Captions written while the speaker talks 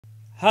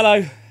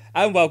Hello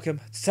and welcome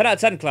to 10 out of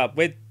 10 Club.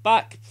 We're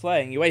back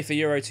playing UEFA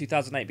Euro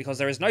 2008 because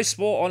there is no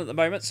sport on at the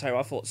moment, so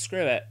I thought, screw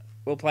it,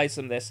 we'll play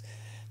some of this.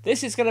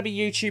 This is going to be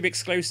YouTube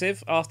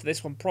exclusive after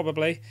this one,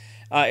 probably.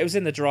 It was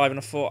in the drive and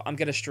I thought, I'm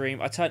going to stream.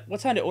 I turned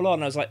it all on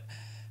and I was like,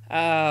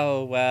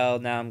 oh, well,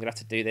 now I'm going to have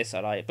to do this,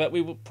 But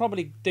we will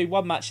probably do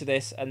one match of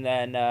this and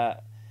then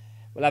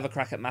we'll have a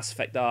crack at Mass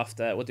Effect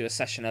after. We'll do a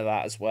session of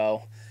that as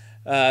well.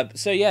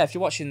 So yeah, if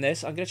you're watching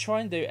this, I'm going to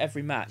try and do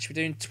every match. We're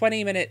doing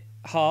 20-minute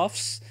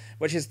halves,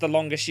 which is the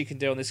longest you can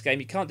do on this game.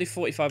 You can't do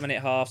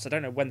 45-minute halves. I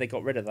don't know when they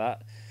got rid of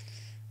that.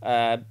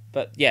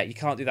 But yeah, you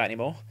can't do that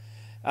anymore.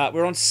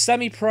 We're on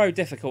semi-pro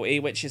difficulty,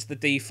 which is the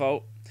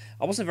default.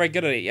 I wasn't very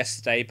good at it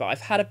yesterday, but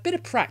I've had a bit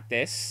of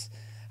practice.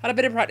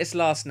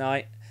 Last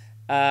night.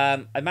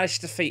 I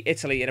managed to defeat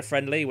Italy in a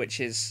friendly, which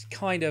is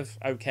kind of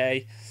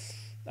okay.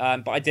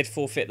 But I did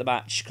forfeit the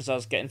match because I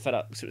was getting fed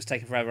up because it was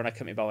taking forever and I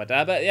couldn't be bothered.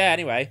 But yeah,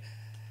 anyway.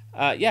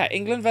 Yeah,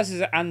 England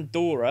versus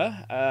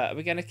Andorra.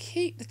 We're going to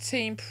keep the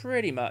team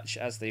pretty much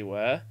as they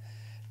were.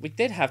 We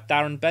did have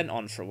Darren Bent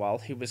on for a while,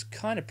 who was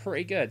kind of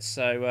pretty good.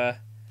 So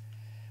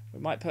we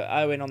might put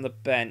Owen on the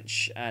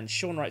bench and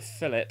Sean Wright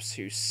Phillips,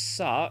 who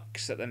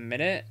sucks at the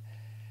minute.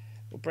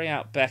 We'll bring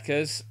out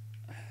Beckers.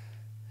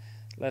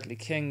 Ledley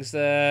King's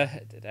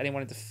there. Did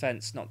anyone in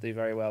defence not do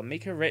very well?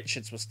 Mika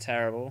Richards was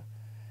terrible.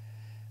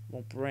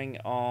 We'll bring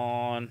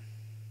on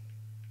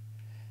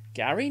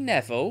Gary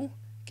Neville.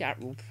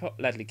 We'll put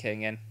Ledley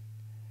King in.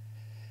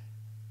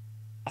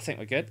 I think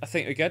we're good.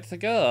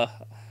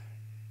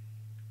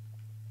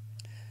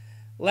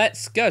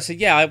 Let's go. So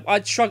yeah, I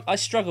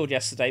struggled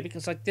yesterday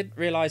because I didn't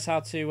realise how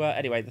to.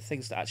 Anyway, the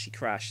things that actually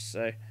crashed.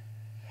 So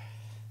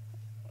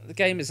the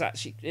game is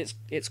actually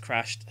it's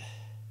crashed.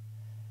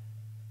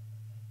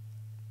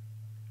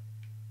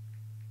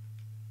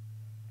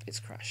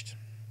 It's crashed.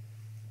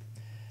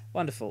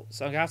 Wonderful.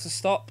 So I'm gonna have to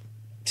stop.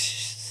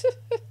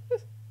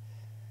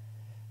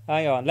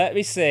 Hang on, let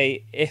me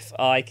see if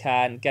I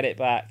can get it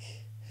back.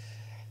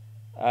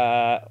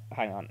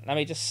 Hang on, let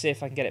me just see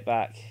if I can get it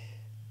back.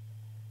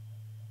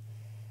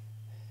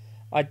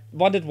 I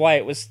wondered why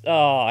it was...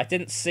 Oh, I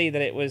didn't see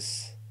that it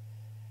was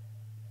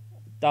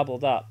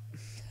doubled up.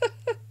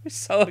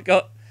 So we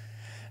got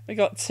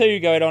two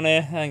going on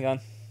here. Hang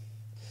on.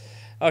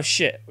 Oh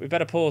shit, we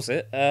better pause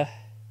it.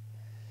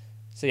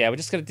 So yeah, we're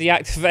just going to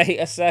deactivate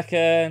a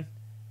second.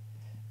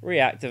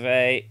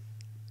 Reactivate.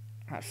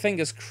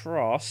 Fingers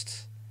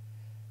crossed.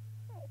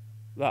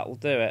 That'll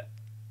do it.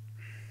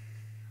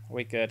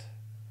 We're good.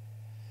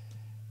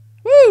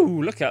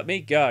 Woo! Look at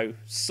me go.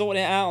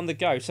 Sorting it out on the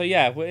go. So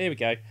yeah, here we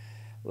go.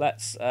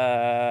 Let's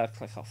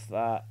click off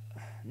that.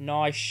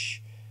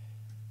 Nice.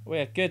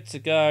 We're good to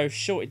go.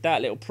 Sorted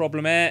that little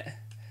problem out.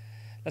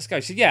 Let's go.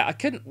 So yeah, I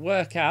couldn't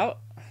work out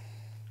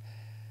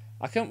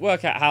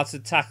how to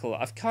tackle.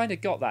 I've kind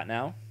of got that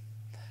now,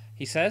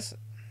 he says.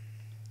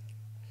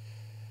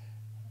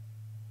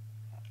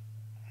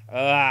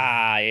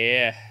 Ah,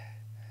 yeah.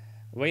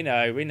 We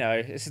know.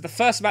 This is the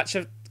first match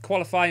of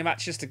qualifying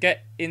matches to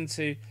get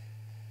into...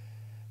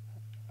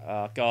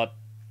 Oh, God.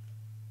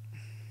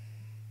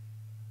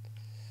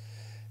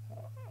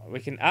 We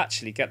can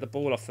actually get the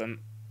ball off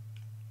them.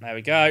 There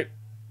we go.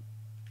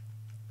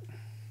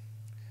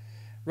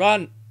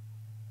 Run.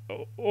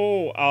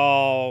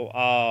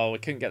 Oh, we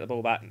couldn't get the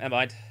ball back. Never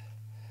mind.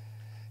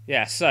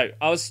 Yeah, so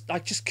I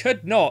just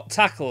could not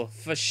tackle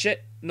for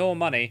shit nor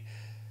money.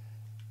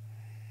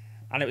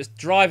 And it was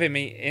driving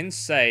me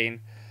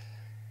insane.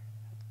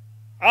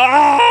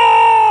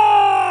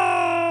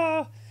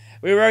 Ah!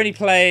 We were only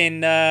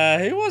playing,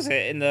 who was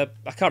it?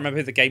 I can't remember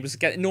who the game was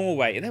against.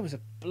 Norway. There was a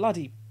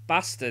bloody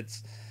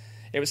bastards.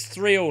 It was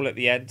 3-3 at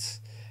the end.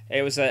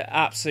 It was an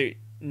absolute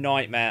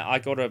nightmare. I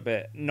got a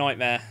bit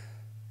nightmare.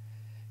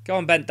 Go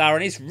on, Bent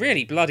Darren. He's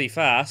really bloody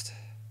fast.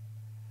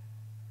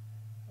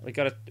 We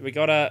gotta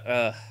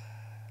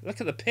look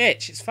at the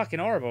pitch. It's fucking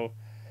horrible.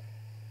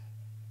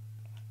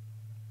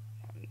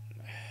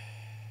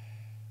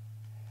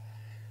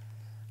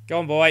 Go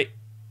on, boy.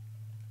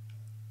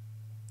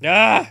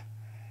 Ah!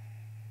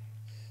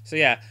 So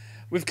yeah,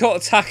 we've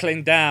got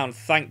tackling down,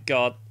 thank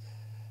God.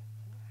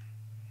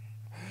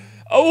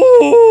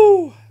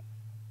 Oh!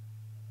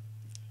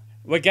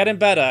 We're getting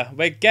better.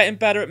 We're getting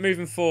better at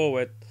moving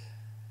forward.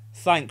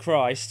 Thank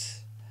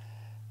Christ.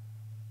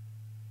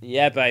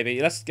 Yeah,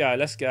 baby. Let's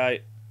go.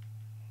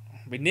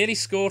 We nearly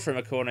scored from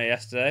a corner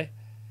yesterday.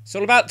 It's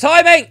all about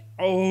timing!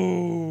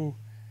 Oh!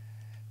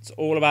 It's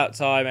all about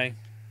timing.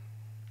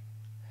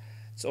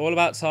 It's all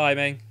about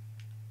timing.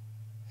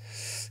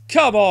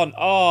 Come on!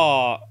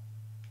 Oh!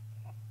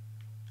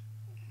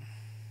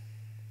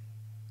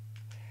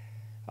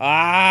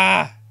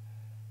 Ah!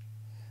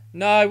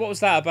 No, what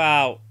was that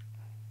about?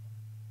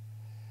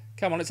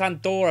 Come on, it's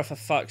Andorra for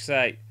fuck's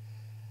sake.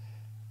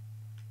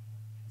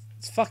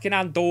 It's fucking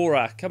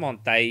Andorra. Come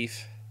on,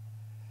 Dave.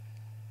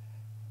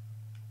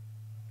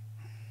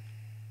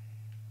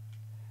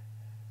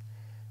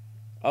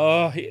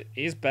 Oh,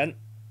 he's bent.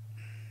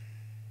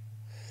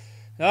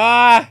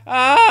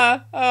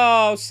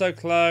 Oh, so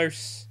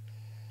close.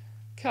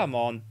 Come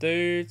on,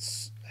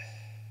 dudes.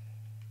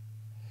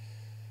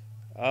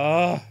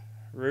 Ah,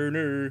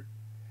 Rooney.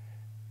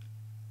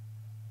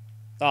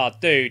 Ah,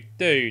 dude.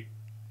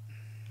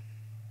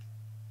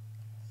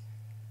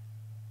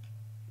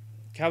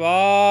 Come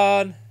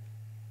on.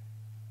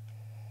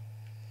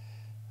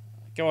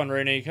 Go on,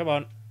 Rooney. Come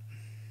on.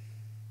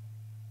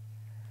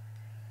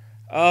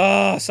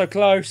 Ah, so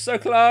close. So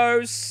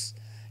close.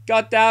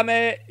 God damn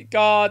it.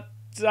 God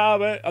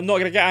damn it. I'm not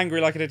going to get angry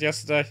like I did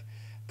yesterday.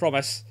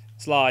 Promise.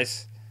 It's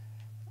lies.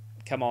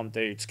 Come on,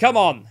 dudes. Come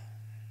on.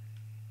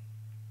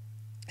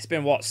 It's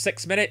been, what,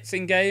 6 minutes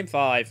in game?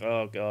 5.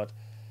 Oh, God.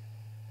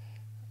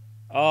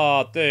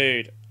 Oh,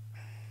 dude.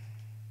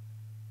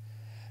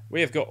 We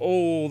have got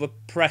all the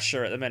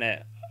pressure at the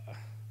minute.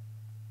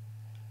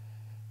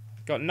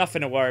 Got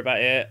nothing to worry about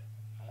here.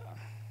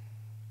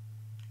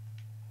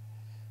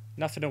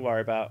 Nothing to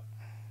worry about.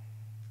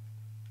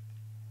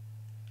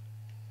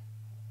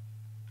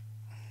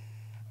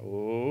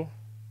 Oh.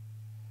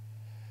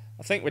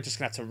 I think we're just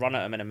going to have to run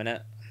at him in a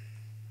minute.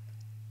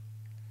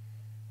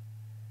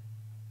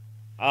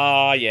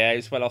 Ah, yeah, he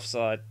was well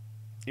offside.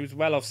 He was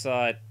well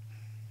offside.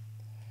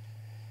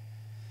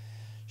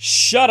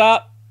 Shut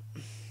up.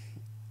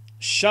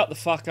 Shut the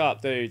fuck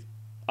up, dude.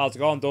 I'll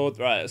go on, dude.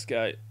 Right, let's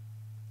go.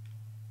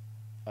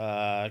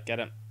 Get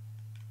him.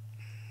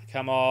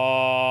 Come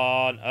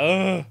on.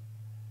 Ugh.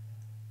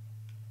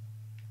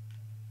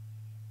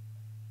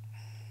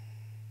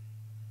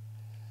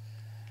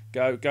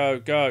 Go, go,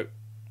 go.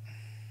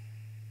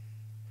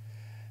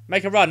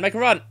 Make a run, make a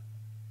run.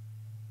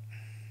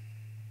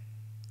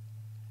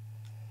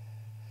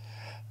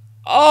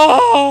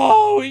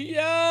 Oh,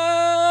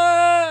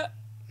 yeah.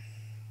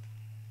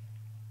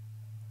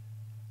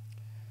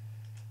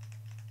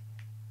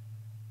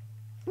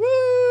 Woo.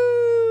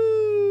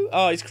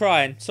 Oh, he's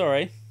crying.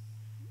 Sorry.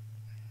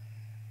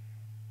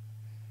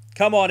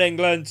 Come on,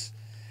 England.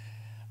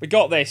 We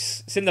got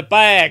this. It's in the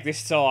bag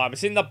this time.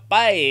 It's in the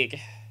bag.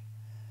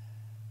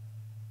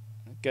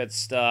 Good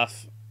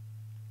stuff.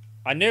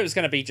 I knew it was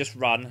going to be just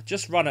run.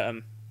 Just run at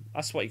him.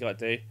 That's what you got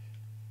to do.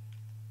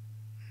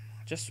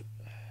 Just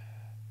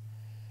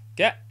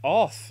get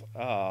off.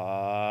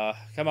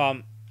 Come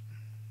on.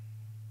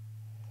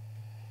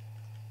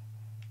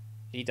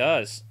 He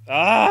does.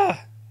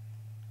 Ah!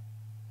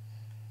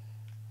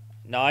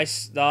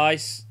 Nice,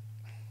 nice.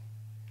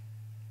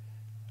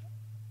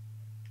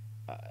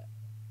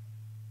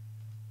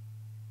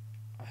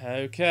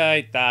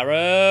 Okay,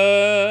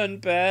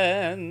 Darren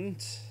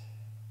Bent.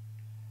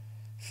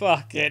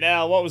 Fucking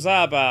hell, what was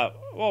that about?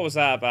 What was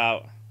that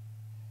about?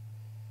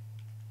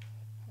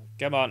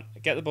 Come on,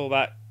 get the ball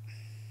back.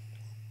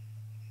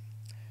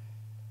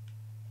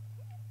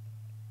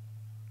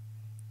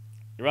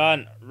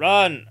 Run,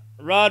 run,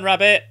 run,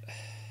 rabbit.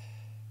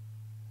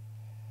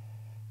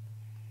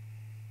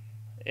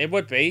 It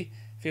would be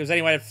if he was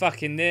anywhere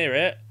fucking near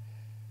it.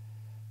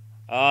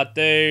 Ah,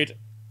 dude.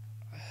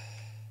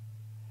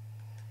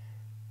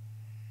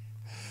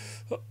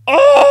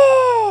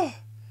 Oh!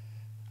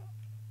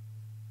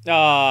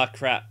 Ah,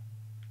 crap.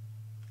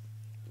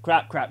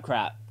 Crap, crap,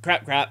 crap.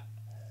 Crap, crap.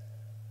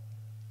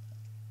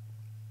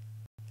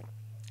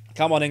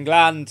 Come on,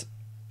 England.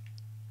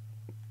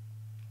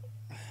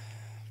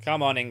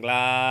 Come on,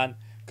 England.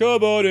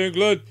 Come on,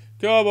 England.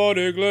 Come on,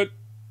 England.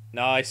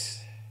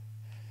 Nice.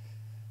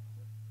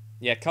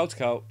 Yeah, cold to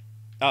cold.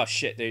 Oh,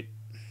 shit, dude.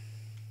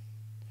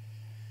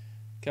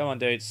 Come on,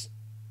 dudes.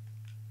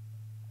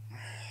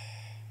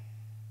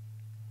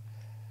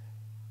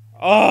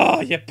 Oh,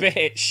 you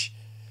bitch.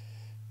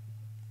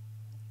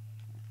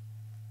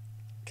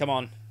 Come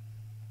on.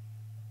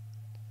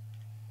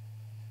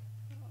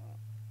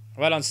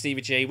 Well done,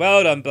 Stevie G.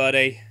 Well done,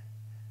 buddy.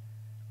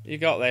 You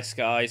got this,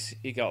 guys.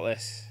 You got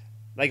this.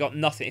 They got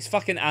nothing. It's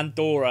fucking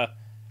Andorra.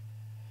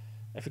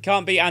 If we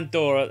can't beat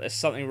Andorra, there's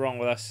something wrong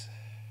with us.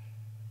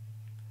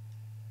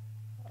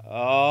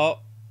 Oh.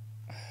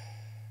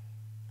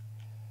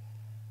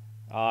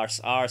 Arse,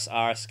 arse,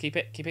 arse. Keep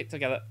it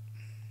together.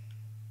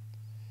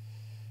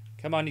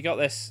 Come on, you got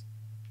this.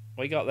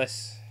 We got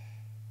this.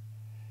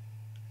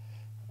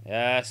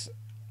 Yes.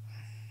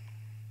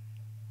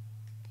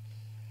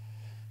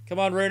 Come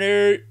on,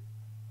 Rooney.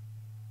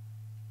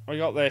 We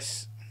got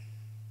this.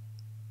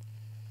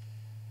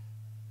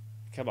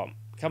 Come on.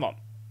 Come on.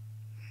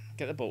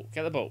 Get the ball.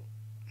 Get the ball.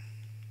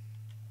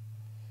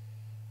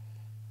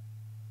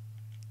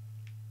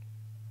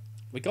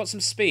 We got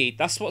some speed.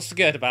 That's what's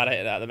good about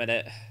it at the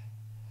minute.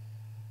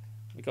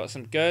 We got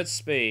some good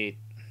speed.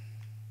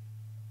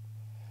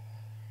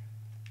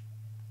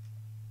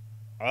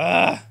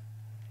 Ah.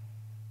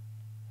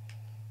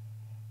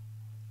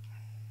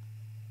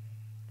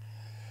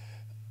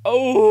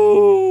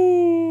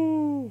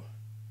 Oh.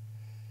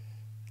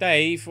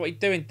 Dave, what are you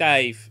doing,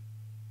 Dave?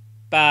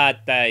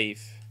 Bad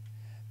Dave.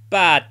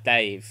 Bad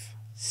Dave.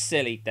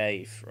 Silly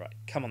Dave. Right,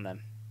 come on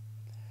then.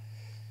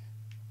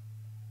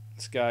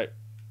 Let's go.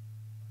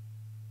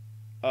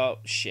 Oh,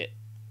 shit.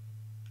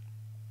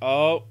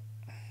 Oh.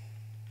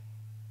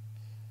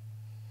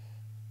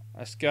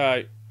 Let's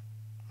go.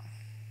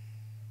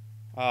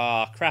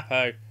 Ah,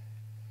 crapo.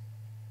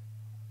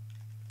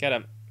 Get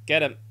him.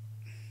 Get him.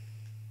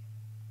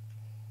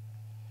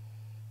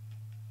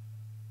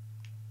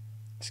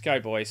 Let's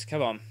go, boys.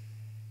 Come on.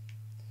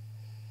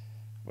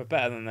 We're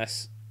better than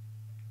this.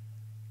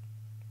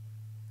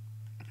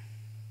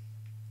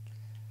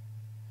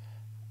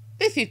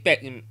 This is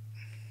better.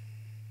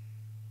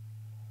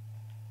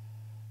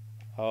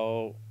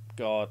 Oh,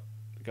 God.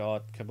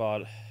 God, come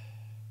on.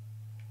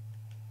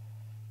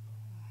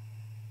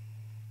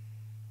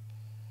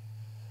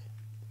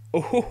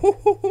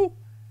 Ooh.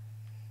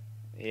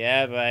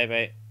 Yeah,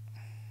 baby.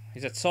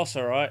 He's a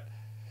tosser, right?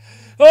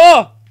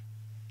 Oh!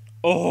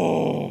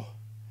 Oh!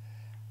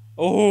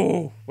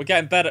 Oh! We're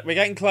getting better. We're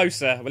getting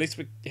closer. At least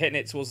we're hitting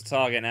it towards the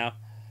target now.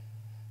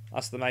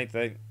 That's the main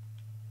thing.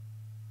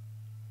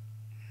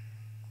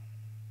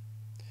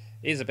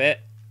 Here's a bit.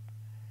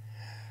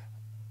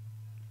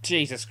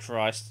 Jesus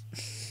Christ.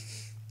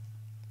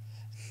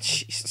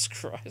 Jesus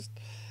Christ.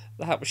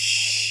 That was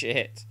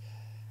shit.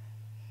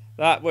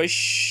 That was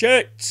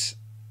shit.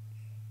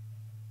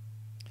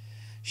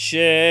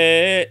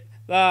 Shit.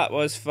 That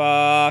was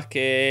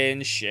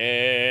fucking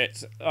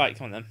shit. Alright,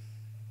 come on then.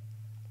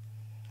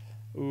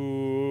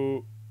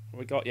 Ooh.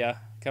 We got ya.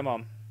 Come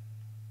on.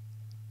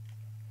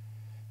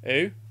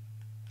 Ooh.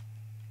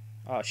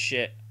 Oh,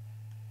 shit.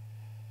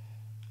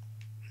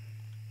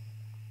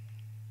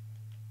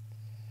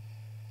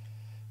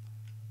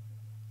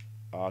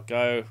 Oh,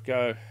 go,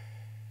 go.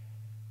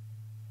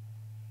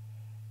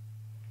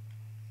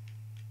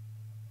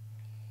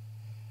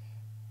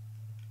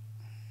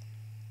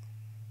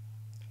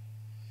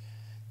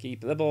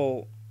 Keep the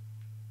ball.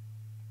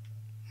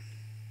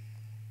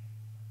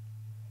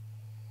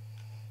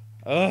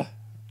 Oh,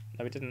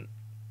 no, we didn't.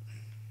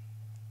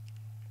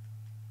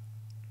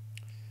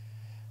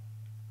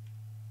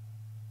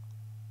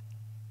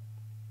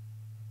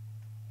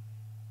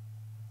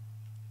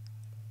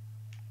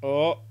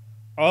 Oh,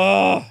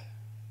 oh.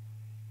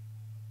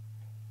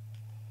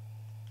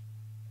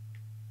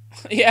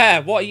 Yeah,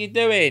 what are you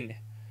doing?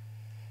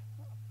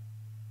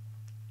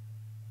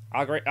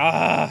 I agree.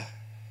 Ah.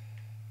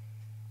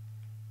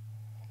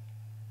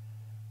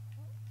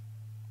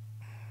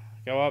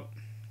 Go up.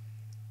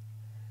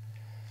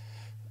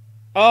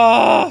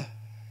 Ah.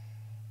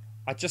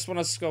 I just want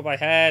to score my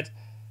head.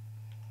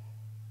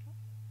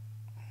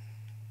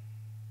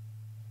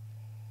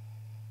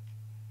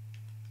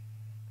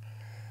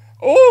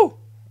 Oh.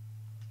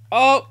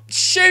 Oh,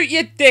 shoot,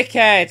 you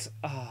dickhead.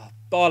 Oh,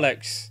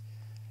 bollocks.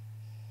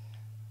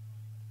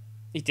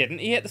 He didn't.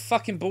 He hit the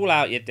fucking ball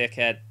out, you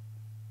dickhead.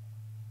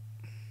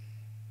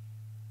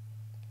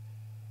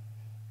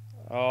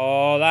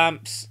 Oh,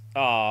 lamps.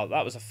 Oh,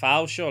 that was a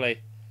foul,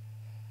 surely.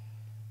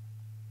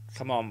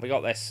 Come on, we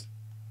got this.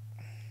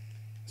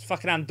 It's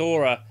fucking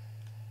Andorra.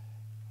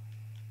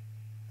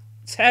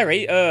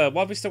 Terry? Why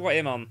have we still got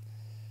him on?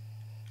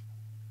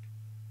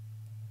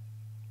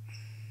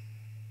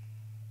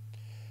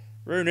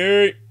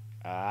 Rooney.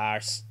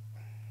 Arse.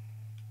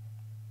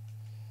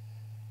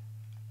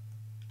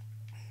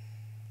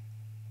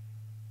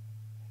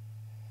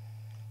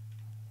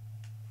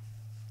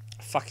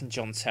 Fucking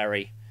John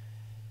Terry.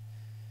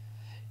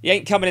 He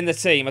ain't coming in the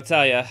team, I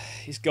tell you.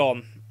 He's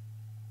gone.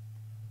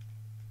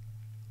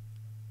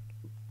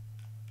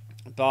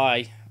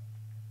 Bye.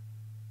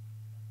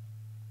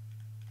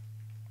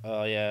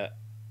 Oh, yeah.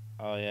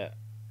 Oh, yeah.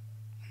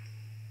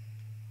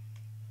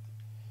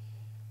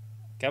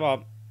 Come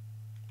on.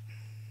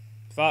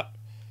 Fuck.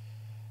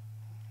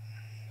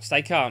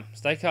 Stay calm.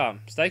 Stay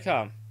calm. Stay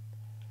calm.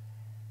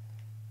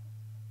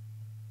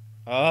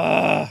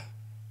 Ah.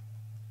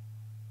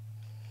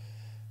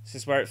 This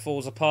is where it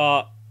falls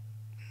apart.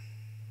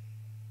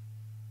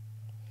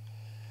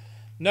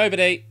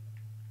 Nobody.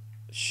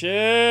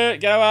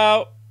 Shit. Go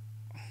out.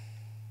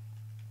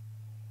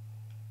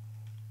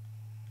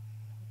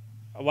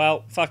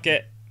 Well, fuck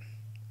it.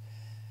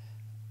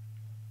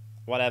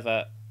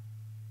 Whatever.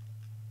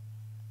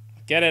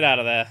 Get it out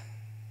of there.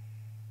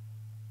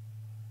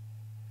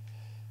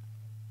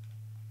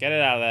 Get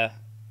it out of there.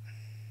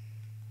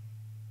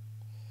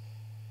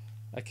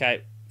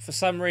 Okay. For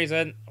some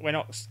reason, we're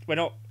not.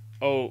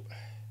 Oh.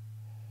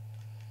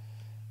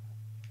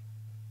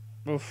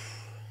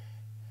 Oof.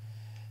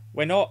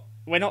 We're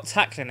not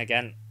tackling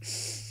again.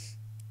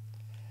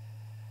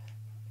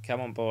 Come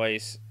on,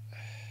 boys.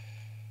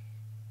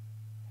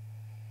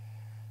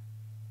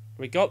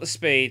 We got the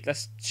speed.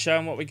 Let's show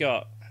them what we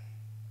got.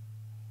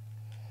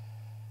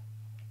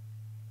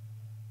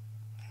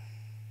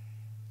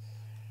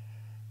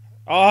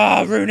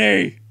 Ah,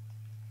 Rooney!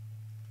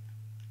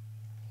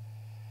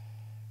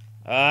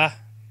 Ah.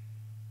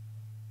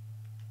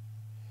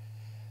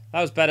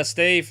 That was better,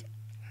 Steve.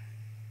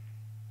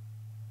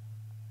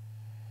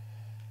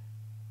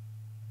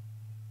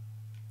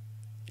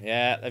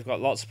 Yeah, they've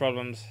got lots of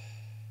problems.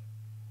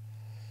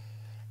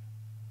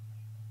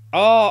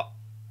 Oh!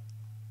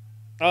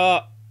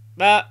 Oh!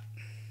 That!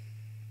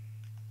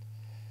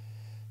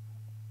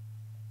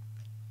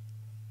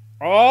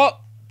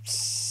 Oh!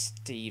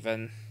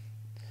 Stephen.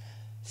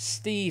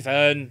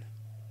 Stephen.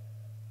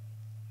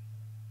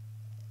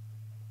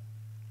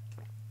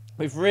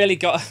 We've really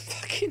got to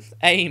fucking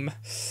aim.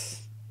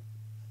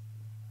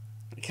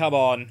 Come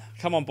on.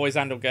 Come on, boys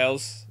and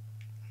girls.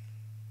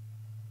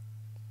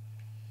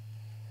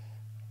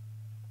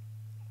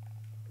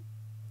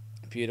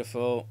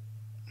 Beautiful.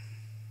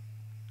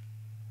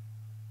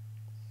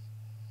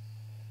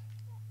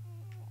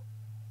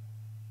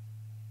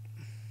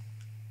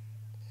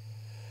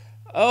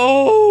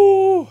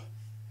 Oh!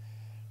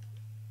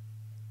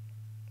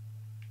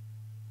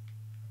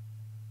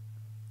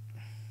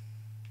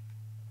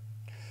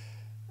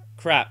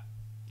 Crap.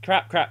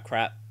 Crap, crap,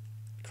 crap.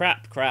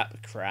 Crap,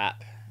 crap,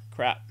 crap.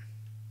 Crap.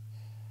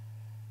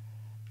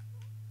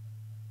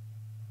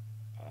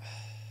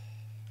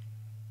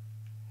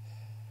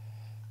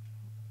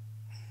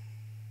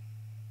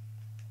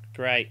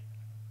 Great.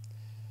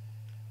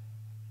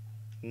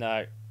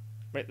 No.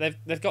 Wait,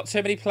 they've got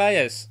too many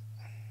players.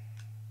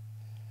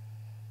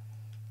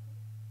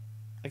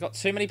 They've got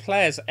too many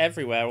players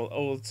everywhere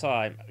all the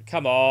time.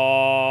 Come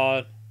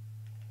on.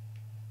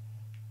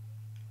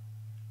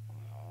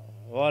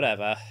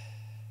 Whatever.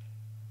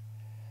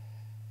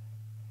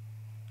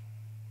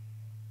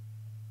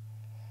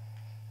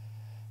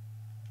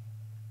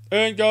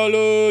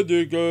 Engala,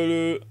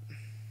 digala.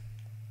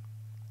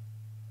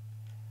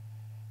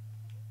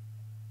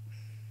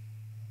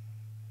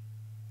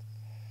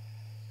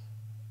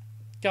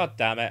 God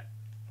damn it.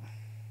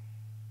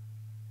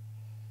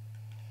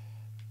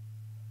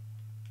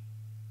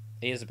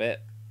 He is a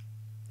bit.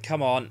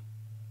 Come on.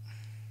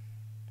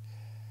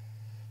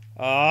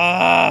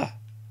 Ah!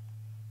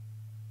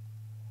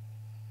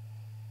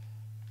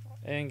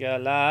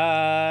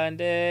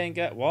 England,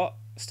 England. What?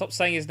 Stop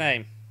saying his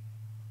name.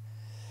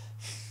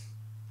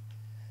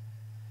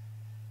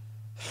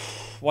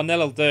 1-0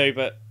 will do,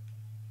 but...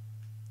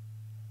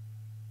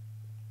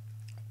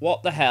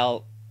 What the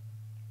hell?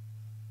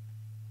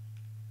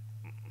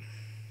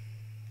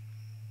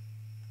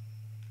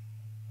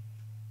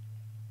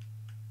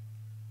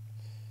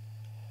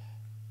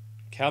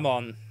 Come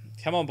on.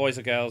 Come on, boys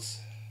and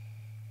girls.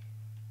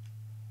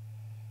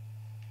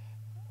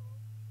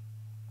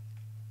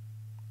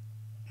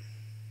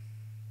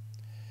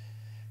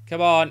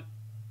 Come on.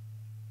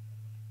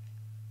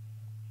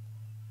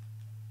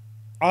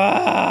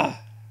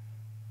 Ah!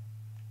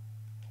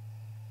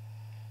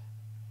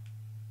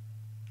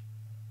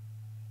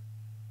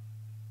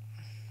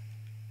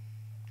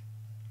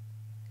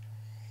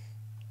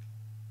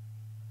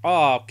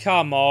 Oh,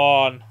 come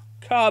on.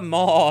 Come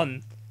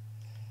on.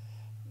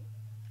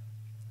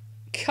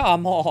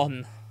 Come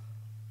on.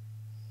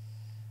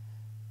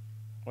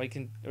 We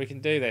can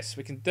do this.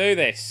 We can do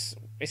this.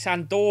 It's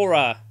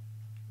Andorra.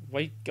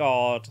 Wait,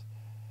 God.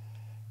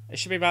 It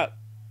should be about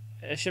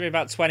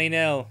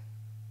 20-0.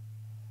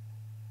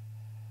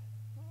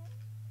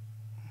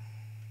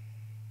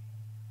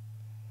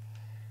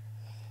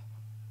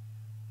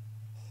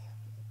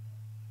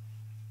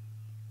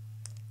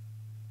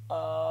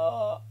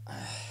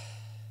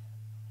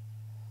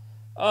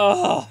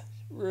 Oh,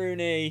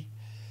 Rooney.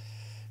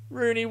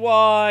 Rooney,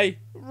 why?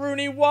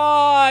 Rooney,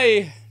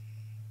 why?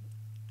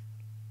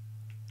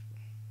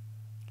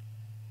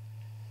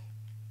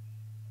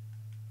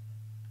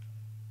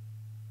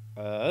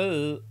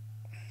 Oh.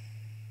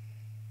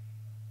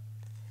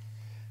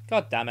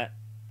 God damn it.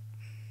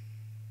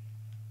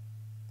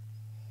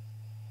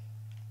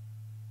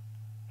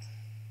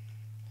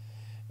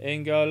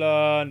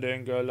 England,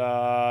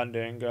 England,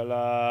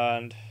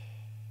 England.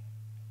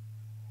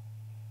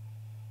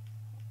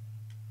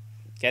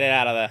 Get it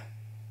out of there.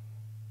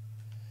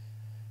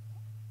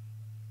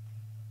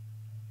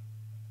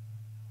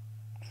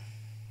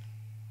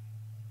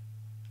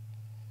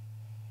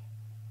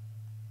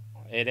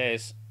 It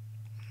is.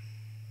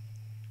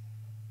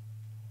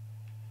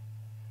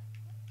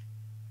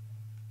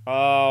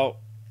 Oh.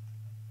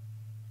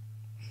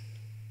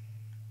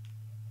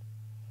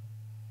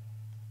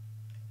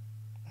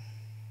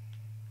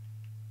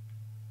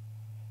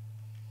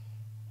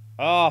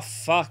 Oh,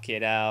 fuck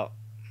it out.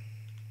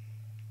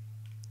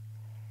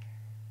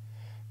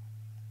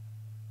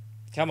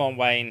 Come on,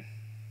 Wayne.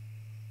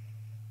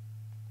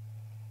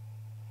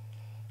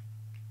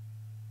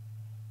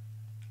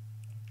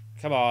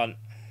 Come on.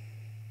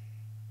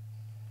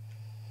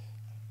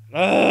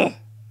 Ugh.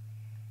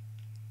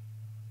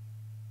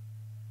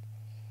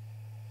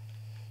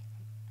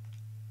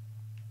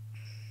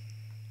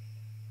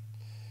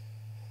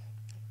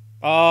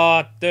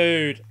 Oh,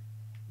 dude.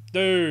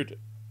 Dude.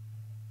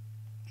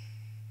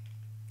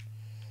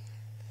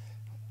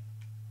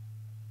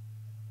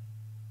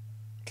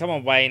 Come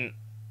on, Wayne.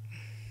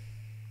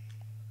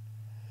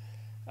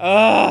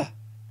 Ugh.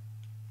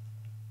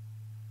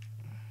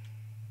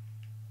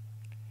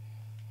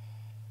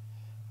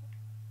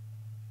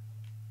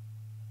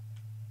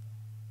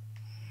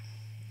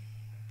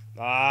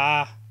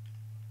 Ah.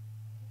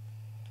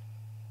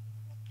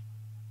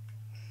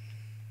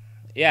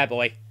 Yeah,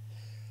 boy.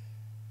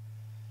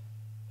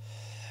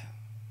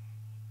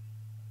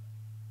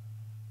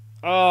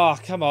 Oh,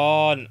 come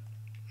on.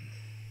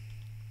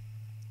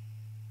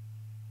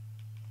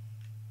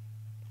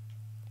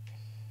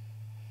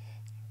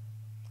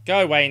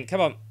 Go, Wayne.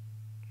 Come on.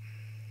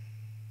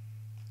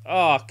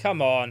 Oh,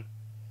 come on.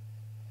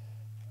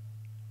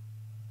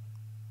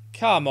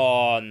 Come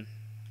on.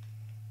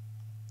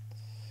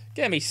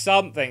 Give me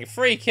something.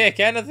 Free kick,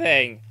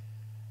 anything.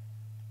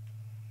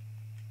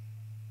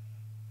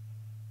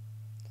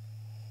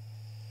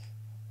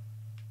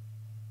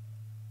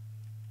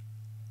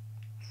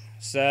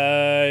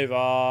 Save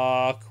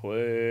our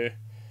crew.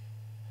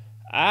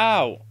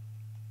 Ow.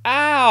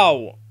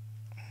 Ow!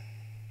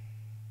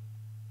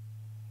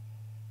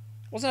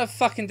 Wasn't a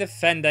fucking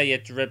defender, you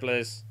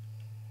dribblers.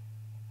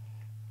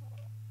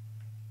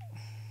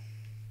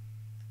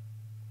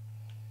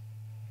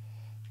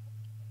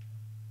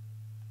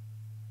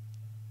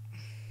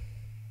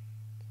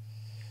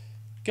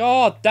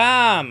 God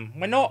damn!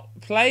 We're not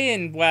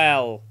playing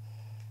well.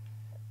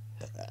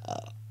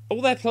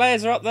 All their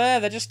players are up there.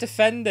 They're just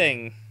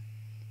defending.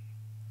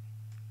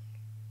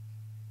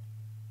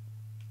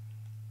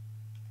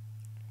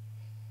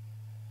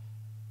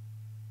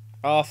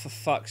 Oh, for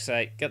fuck's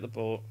sake. Get the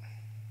ball.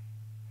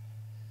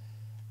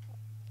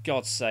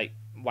 God's sake.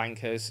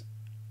 Wankers.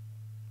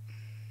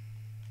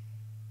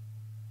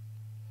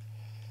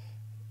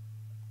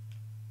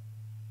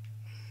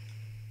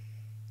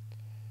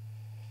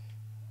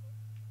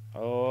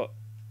 Oh.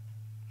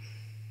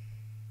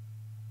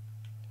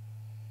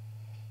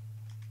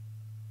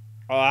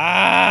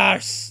 Ah!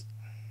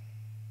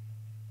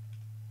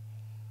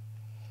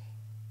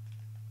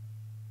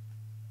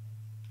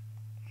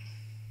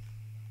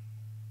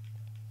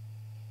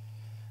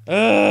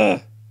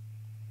 Ugh!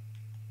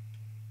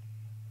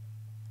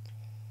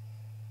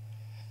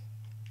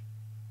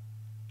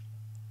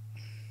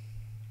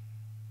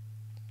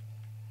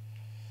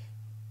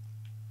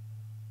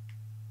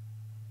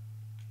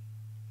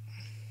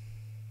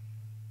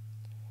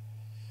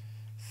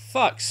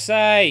 Fuck's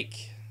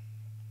sake!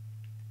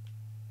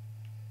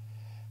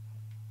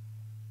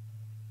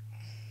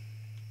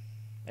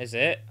 Is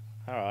it?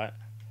 Alright.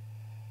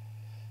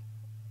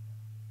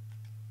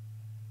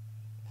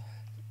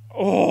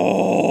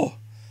 Oh!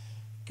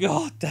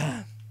 God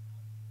damn.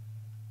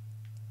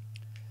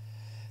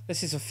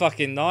 This is a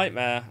fucking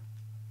nightmare.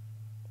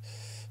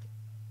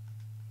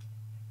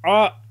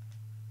 Oh,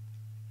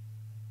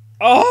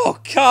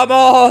 come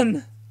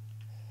on!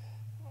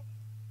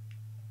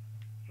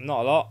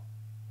 Not a lot.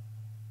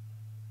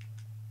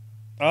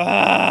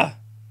 Ah!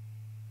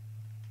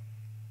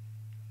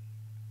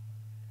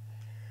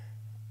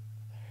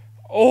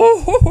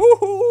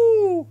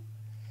 Oh!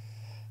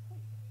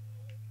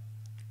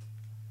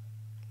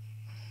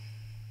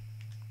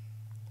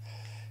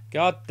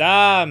 God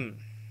damn!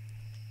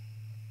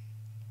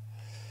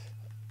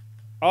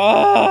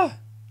 Ah!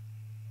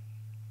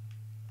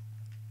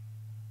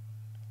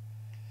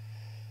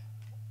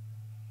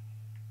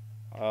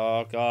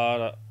 Oh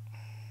God!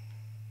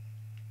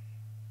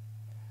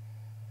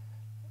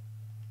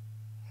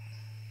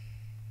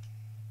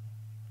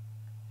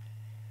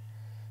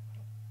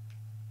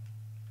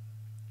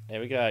 Here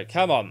we go.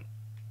 Come on.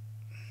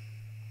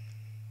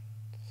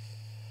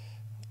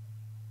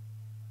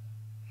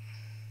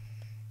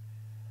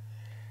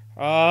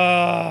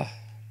 Ah.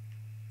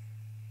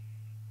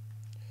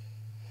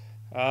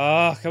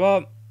 Ah, come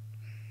on.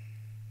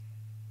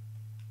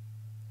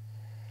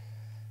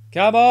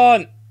 Come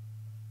on.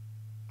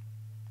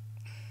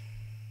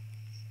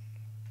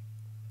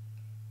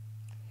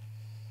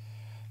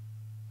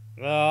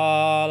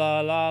 La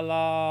la la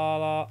la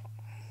la.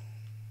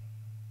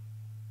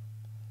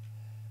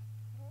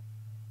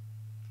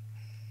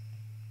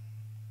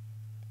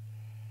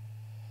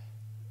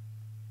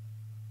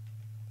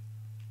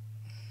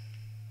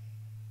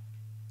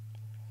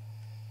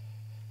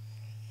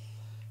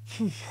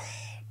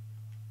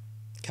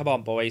 Come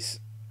on, boys.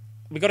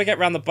 We got to get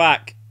round the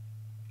back.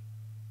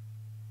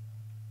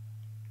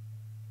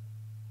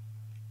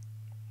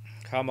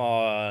 Come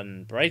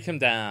on. Break him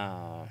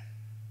down.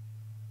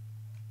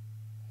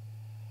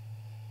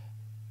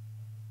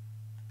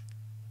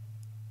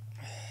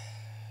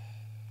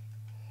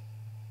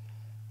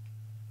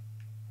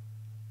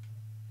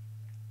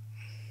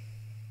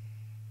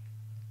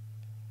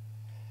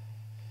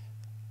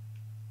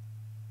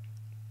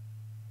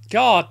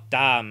 God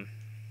damn.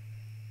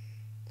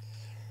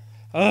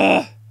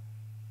 Ugh.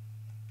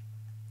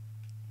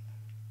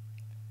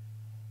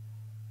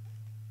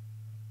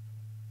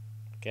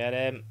 Get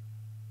him.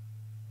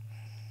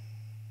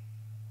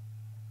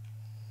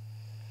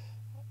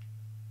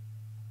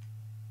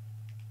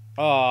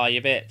 Oh,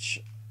 you bitch.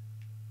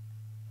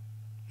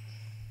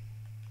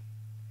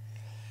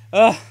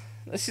 Ugh.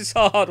 This is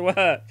hard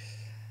work.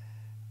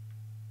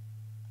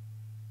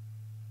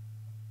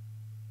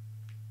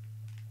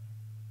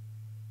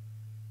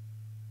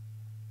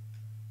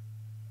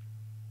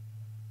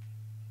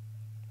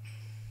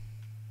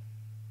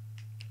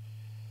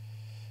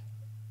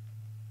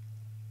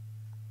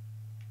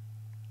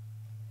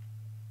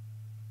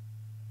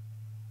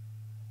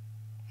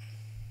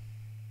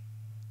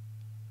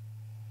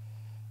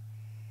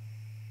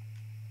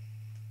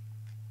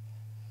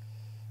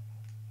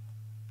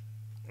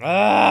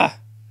 Ah!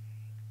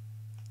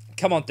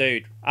 Come on,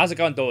 dude. How's it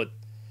going, dude?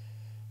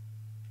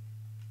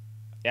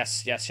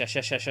 Yes, yes, yes,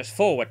 yes, yes, yes.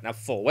 Forward. Now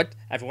forward.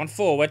 Everyone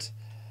forward.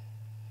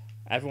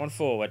 Everyone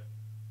forward.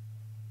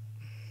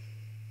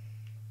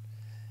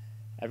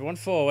 Everyone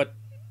forward.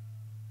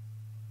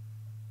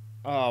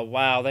 Oh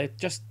wow, they're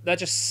just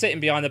sitting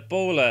behind the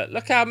baller.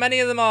 Look how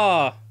many of them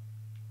are.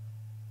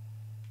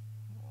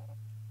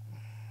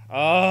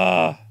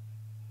 Oh.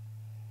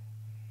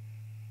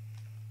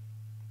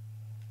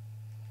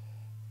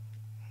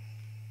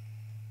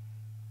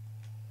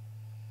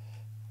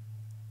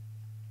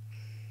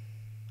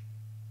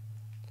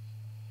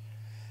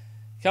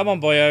 Come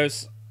on,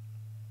 boyos.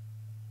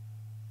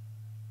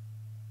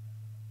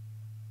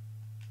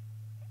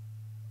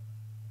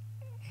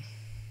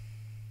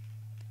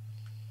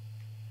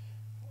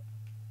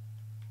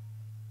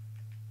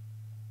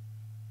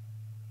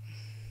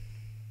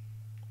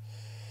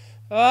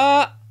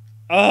 Ah!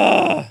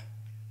 Ah!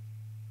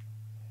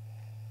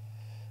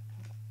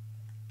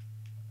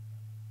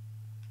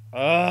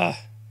 Ah!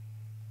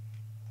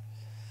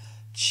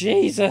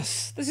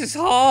 Jesus! This is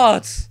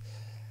hard!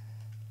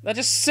 They're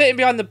just sitting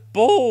behind the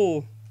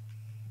ball.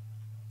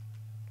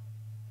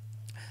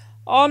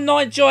 I'm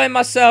not enjoying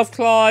myself,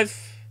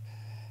 Clive.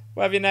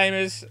 Whatever your name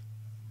is.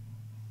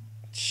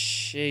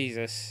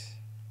 Jesus.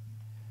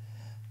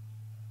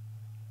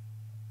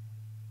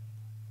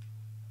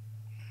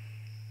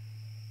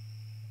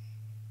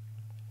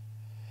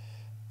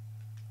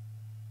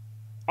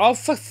 Oh,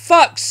 for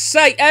fuck's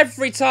sake,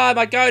 every time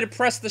I go to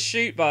press the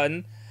shoot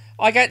button,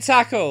 I get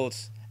tackled.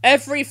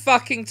 Every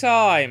fucking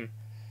time.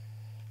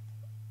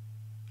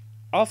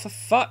 Oh, for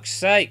fuck's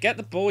sake, get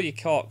the ball, you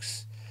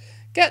cocks.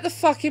 Get the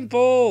fucking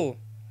ball.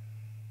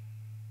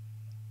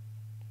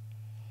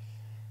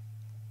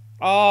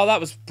 Oh, that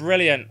was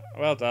brilliant.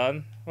 Well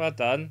done. Well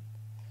done.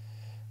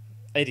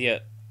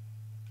 Idiot.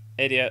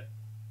 Idiot.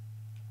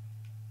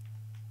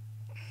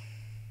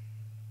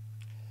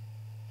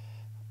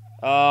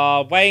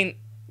 Oh, Wayne.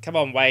 Come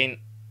on,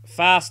 Wayne.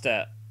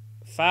 Faster.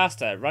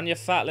 Faster. Run your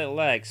fat little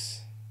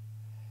legs.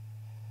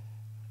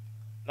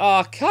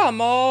 Oh,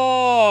 come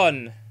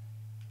on.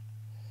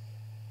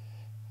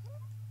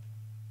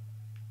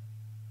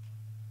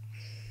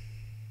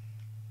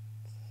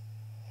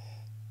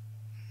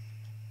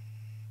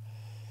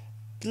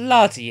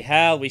 Bloody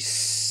hell, we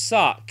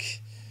suck.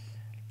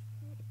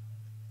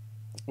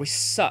 We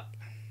suck.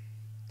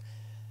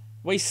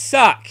 We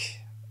suck.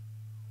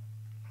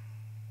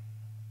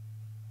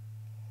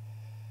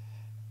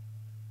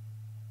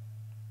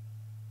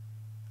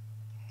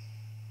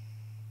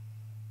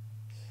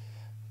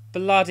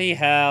 Bloody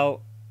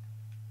hell.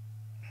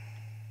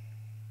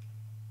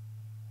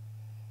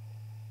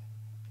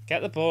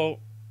 Get the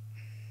ball.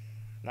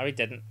 No, he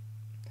didn't.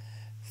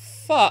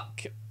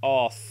 Fuck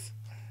off.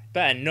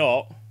 Better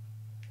not.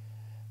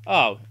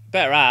 Oh,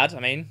 better add, I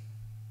mean.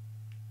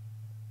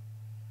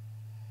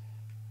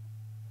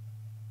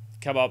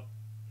 Come on.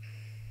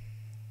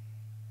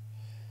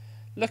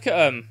 Look at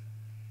them.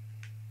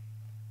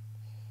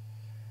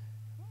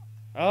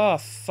 Oh,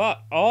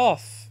 fuck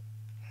off.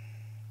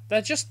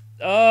 They're just...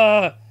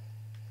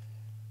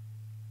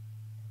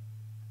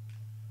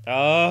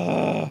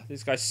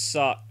 these guys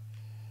suck.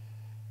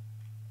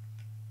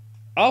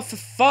 Oh, for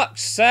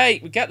fuck's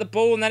sake. We get the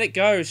ball and then it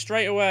goes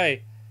straight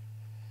away.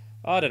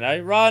 I don't know.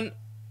 Run.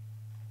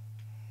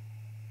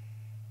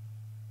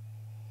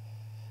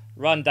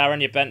 Run,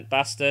 Darren, you bent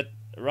bastard.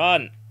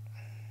 Run.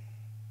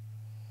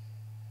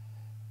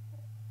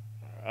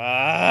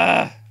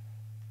 Ah.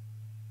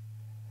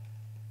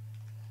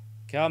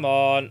 Come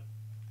on.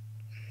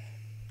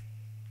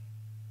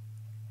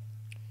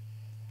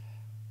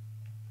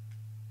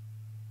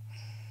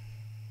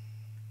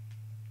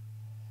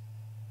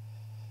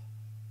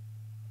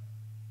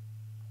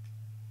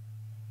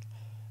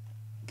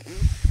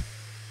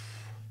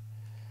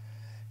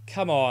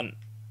 Come on.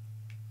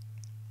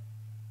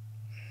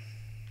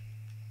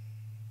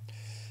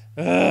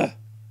 Ugh.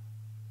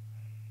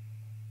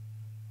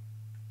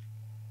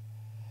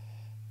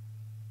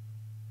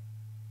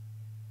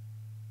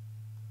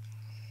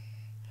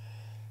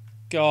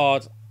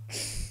 God.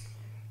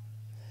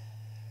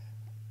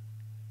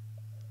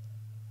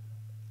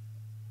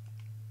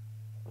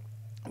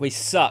 We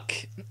suck.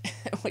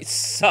 We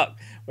suck.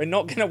 We're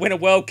not going to win a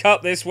World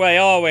Cup this way,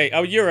 are we?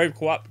 Oh, Euro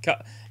Cup.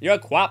 Euro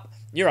Cup.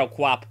 Euro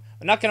Cup.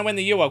 We're not going to win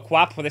the Euro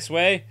Cup this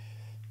way.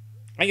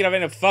 Ain't going to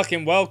win a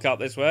fucking World Cup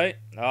this way.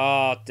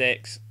 Oh,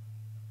 dicks.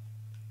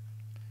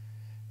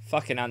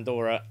 Fucking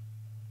Andorra.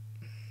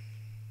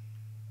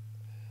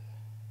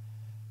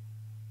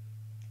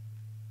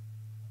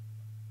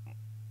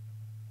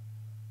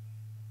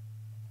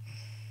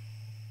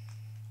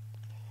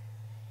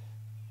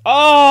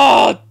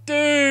 Oh,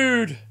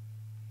 dude.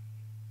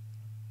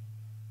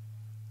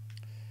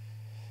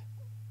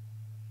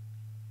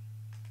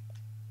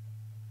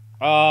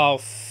 Oh,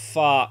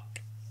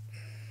 fuck.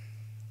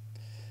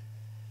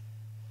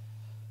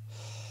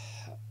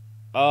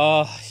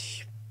 Oh,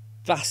 you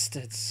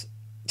bastards.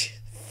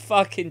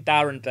 Fucking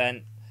Darren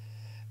Bent.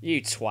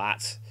 You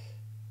twat.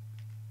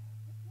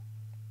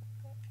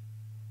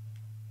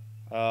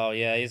 Oh,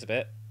 yeah, he's a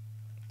bit.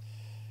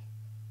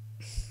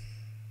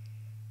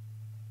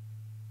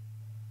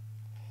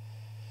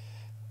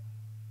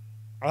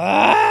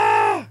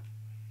 Ah!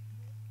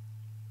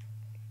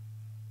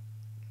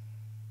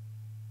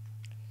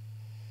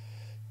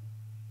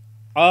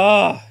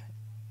 Oh,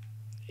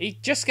 he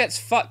just gets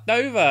fucked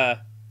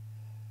over.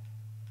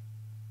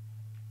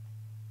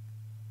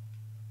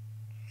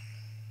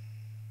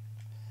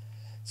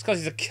 It's because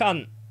he's a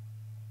cunt.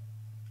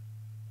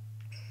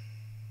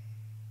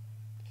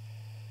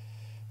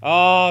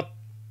 Oh.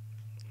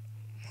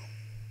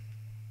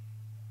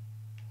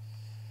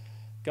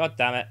 God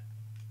damn it.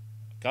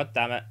 God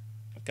damn it.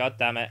 God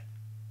damn it.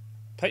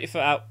 Put your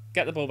foot out.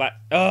 Get the ball back.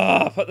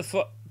 Oh, put the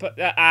foot. Put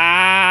that.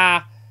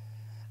 Ah.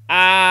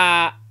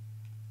 Ah.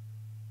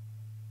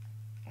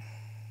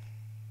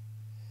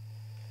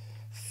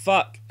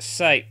 Fuck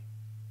sake.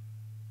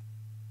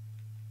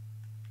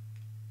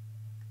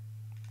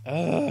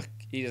 Ugh.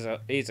 He's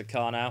a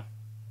car now.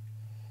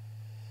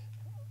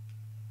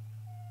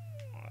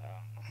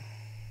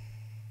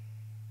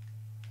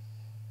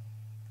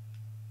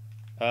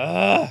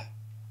 Ugh.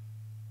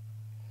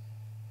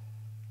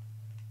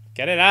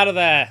 Get it out of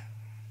there.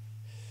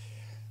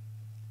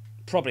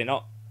 Probably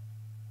not.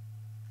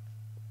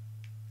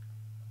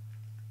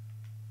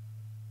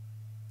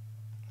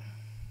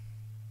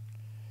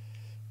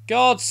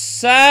 God's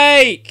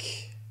sake!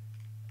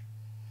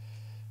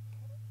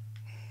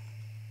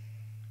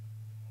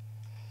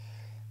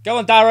 Go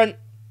on, Darren.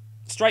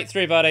 Straight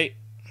through, buddy.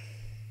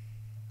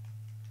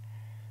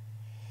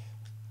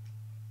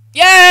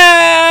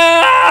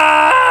 Yeah!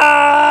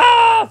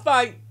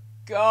 Thank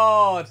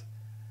God.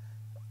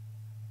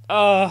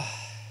 Oh.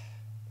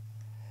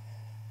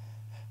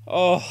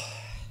 Oh.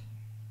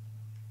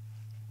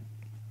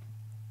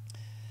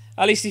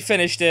 At least he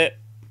finished it.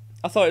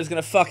 I thought he was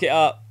going to fuck it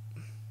up.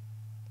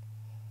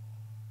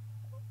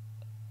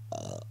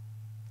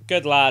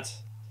 Good lad.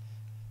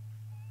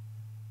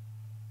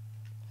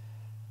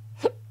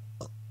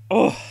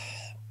 Oh.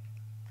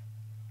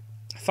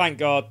 Thank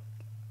God.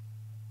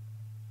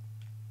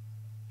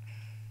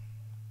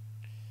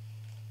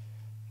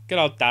 Good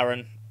old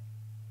Darren.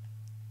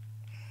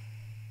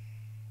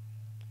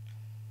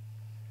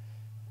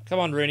 Come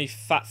on, Rooney,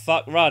 fat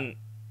fuck, run.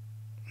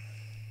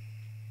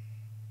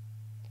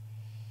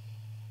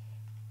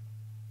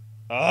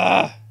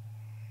 Ah!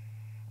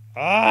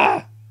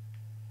 Ah!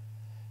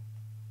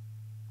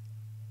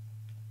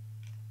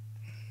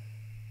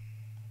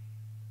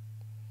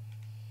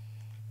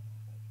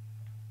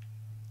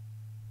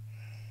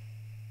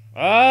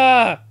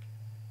 Ah!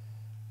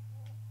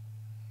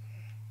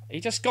 He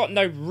just got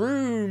no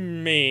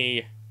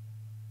roomy.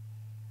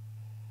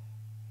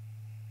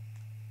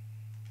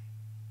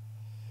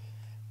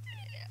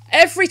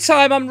 Every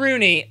time I'm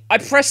Rooney, I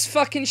press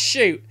fucking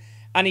shoot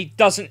and he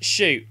doesn't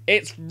shoot.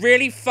 It's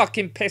really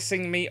fucking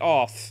pissing me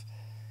off.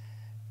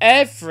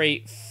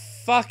 Every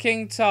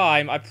fucking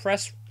time I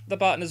press the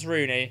button as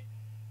Rooney.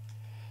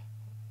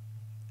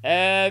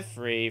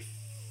 Every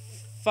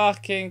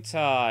fucking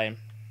time.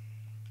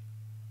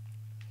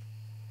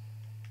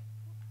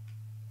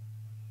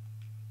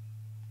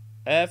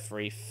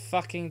 Every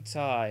fucking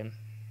time.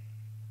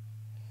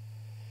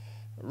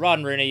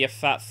 Run, Rooney, you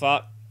fat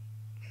fuck.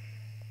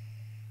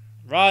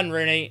 Run,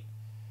 Rooney.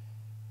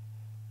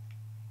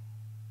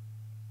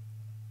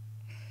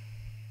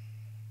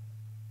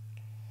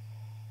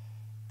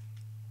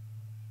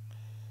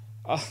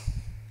 Oh.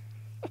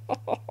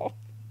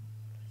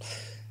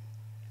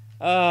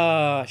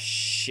 Oh,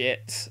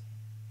 shit.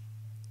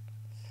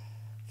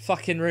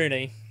 Fucking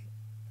Rooney.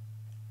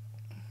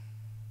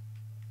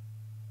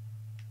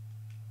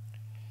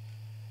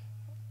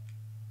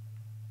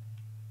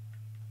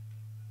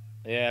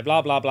 Yeah,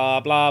 blah, blah, blah,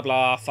 blah,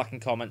 blah. Fucking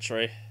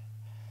commentary.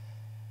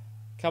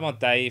 Come on,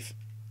 Dave.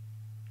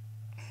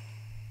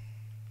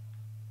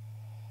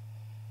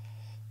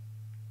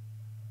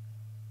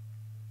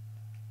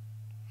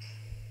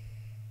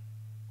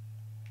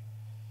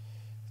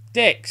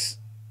 Dicks.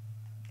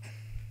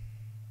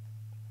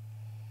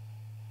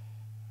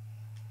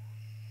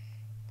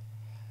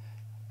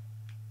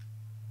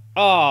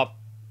 Oh,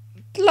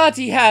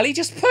 bloody hell. He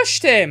just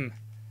pushed him.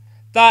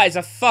 That is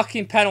a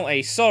fucking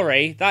penalty.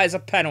 Sorry. That is a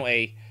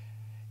penalty.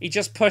 He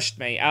just pushed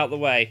me out the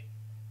way.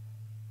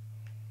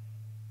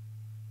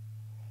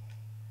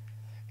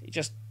 He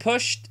just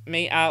pushed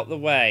me out the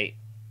way.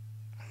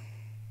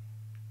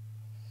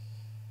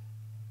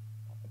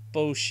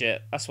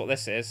 Bullshit. That's what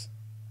this is.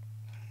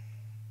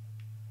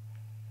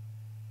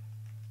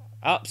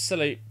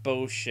 Absolute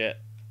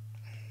bullshit.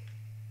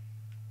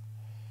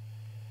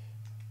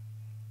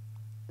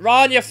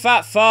 Run, you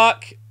fat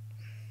fuck.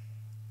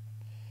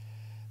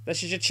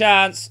 This is your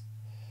chance.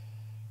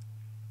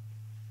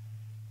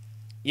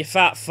 You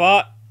fat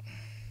fuck.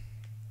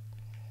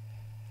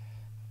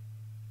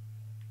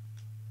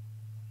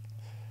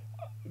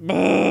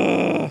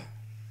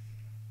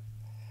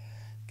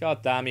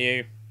 God damn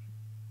you.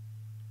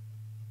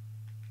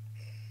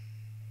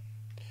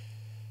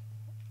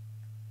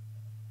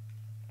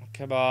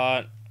 Come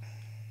on.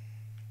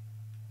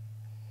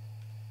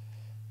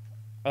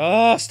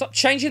 Oh, stop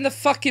changing the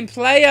fucking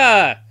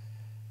player.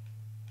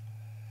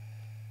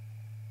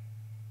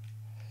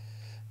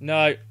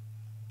 No.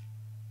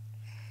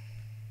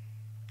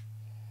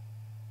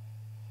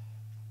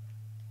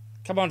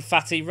 Come on,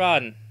 fatty,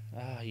 run.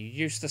 Oh, you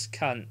useless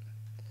cunt.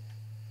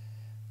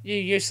 You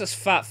useless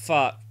fat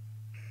fuck.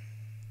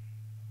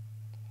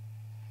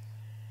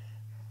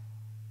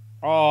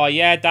 Oh,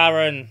 yeah,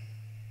 Darren.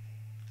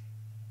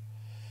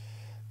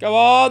 Go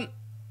on.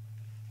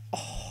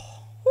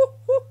 Oh.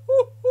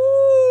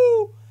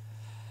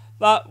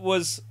 That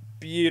was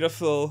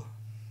beautiful.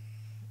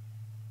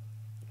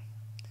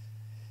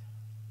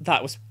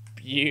 That was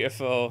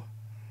beautiful.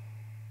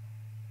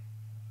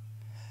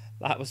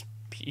 That was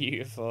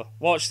beautiful.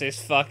 Watch this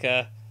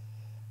fucker.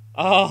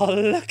 Oh,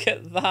 look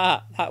at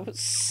that. That was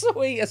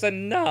sweet as a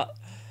nut.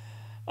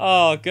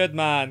 Oh, good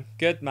man.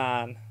 Good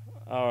man.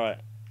 Alright.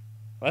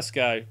 Let's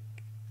go.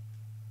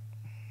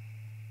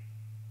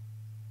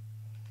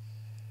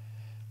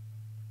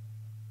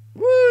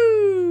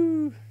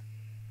 Woo!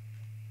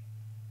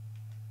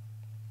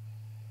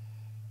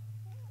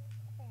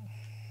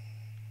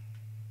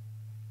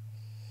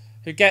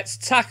 Who gets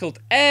tackled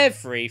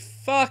every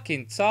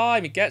fucking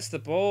time he gets the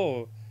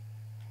ball.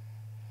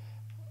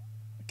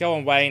 Go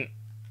on, Wayne.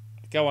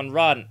 Go on,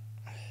 run.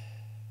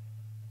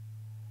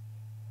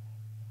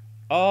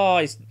 Oh,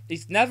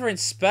 he's never in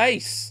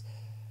space.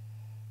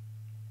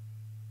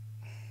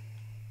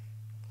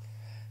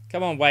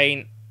 Come on,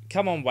 Wayne.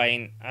 Come on,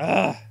 Wayne.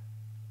 Ugh.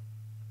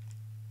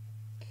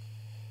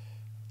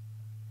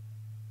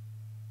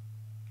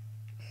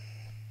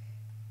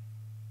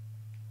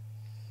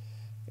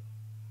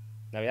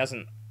 No, he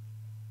hasn't.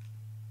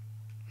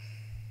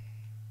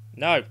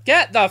 No,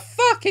 get the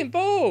fucking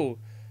ball.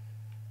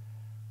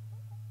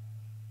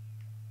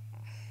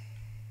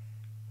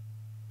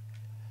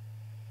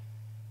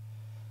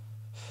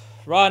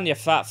 Run, you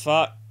fat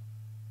fuck.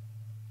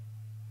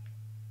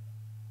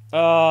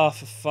 Oh,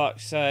 for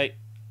fuck's sake.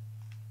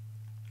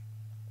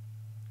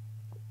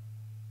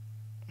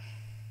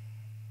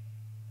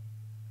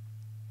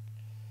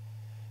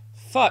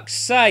 Fuck's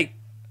sake.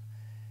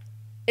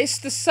 It's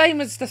the same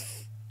as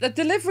the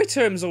delivery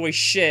to him's always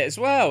shit as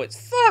well.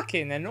 It's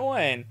fucking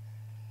annoying.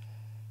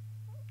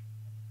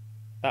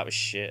 That was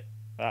shit.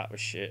 That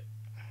was shit.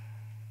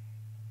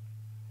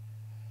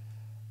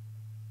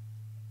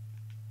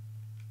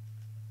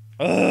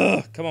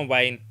 Ugh, come on,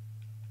 Wayne.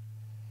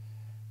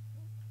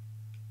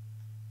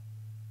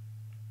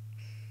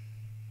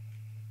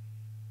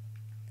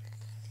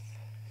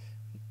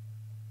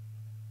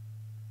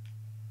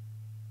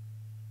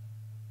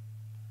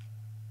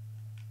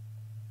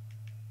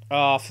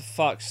 Oh, for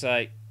fuck's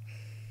sake.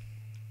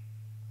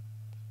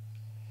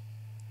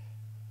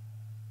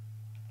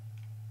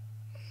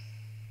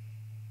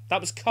 That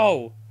was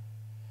Cole.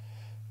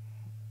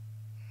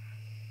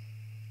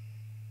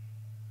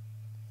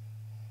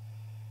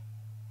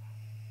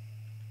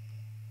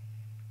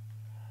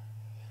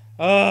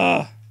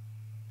 Ugh.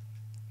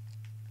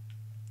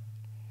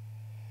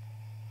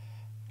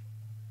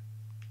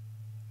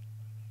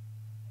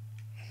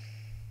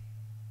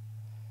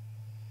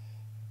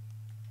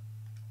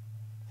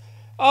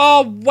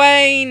 Oh,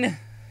 Wayne.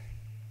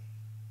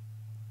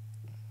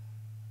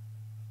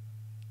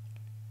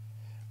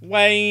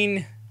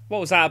 Wayne. What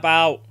was that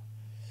about?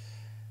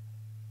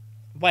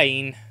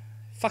 Wayne.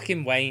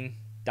 Fucking Wayne.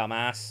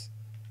 Dumbass.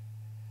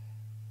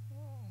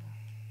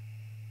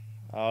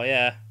 Oh,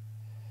 yeah.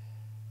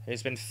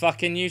 He's been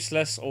fucking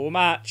useless all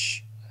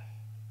match.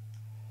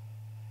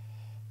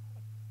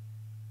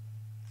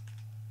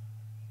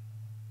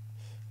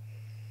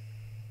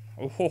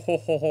 Oh, ho, ho,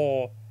 ho,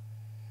 ho.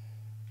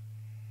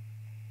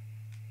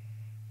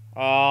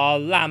 Oh,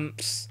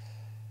 lamps.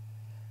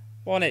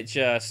 Wasn't it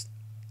just?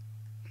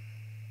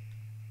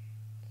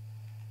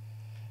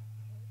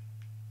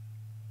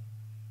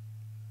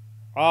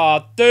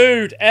 Oh,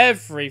 dude,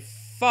 every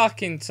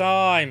fucking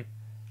time.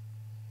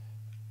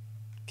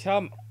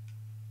 Come.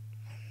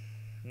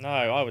 No,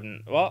 I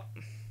wouldn't. What?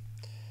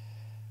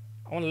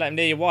 I want to let him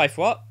near your wife.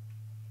 What?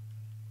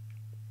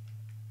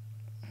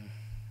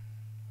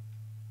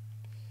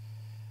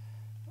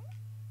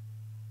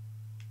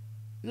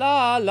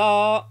 La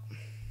la.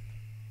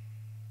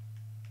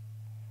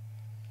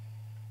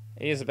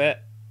 He is a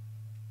bit.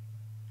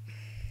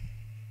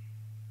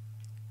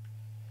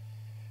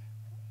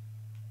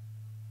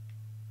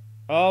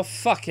 Oh,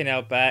 fucking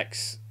hell,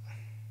 Bex.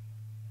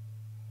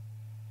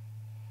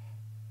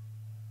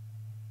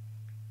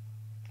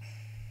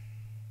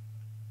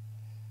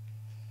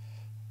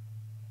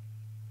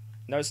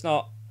 No, it's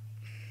not.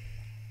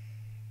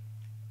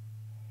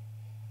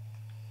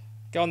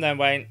 Go on then,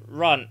 Wayne.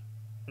 Run.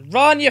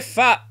 Run, you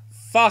fat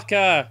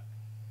fucker.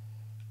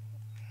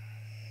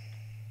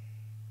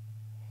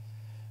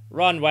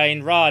 Run,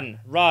 Wayne. Run.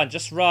 Run.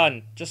 Just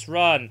run. Just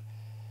run.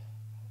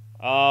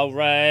 Oh,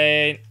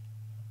 Rain.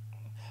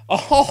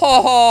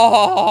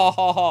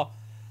 Oh,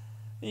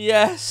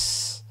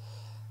 yes.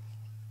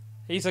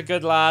 He's a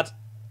good lad.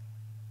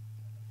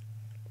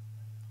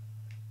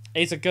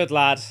 He's a good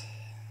lad.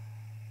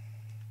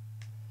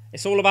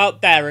 It's all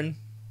about Darren.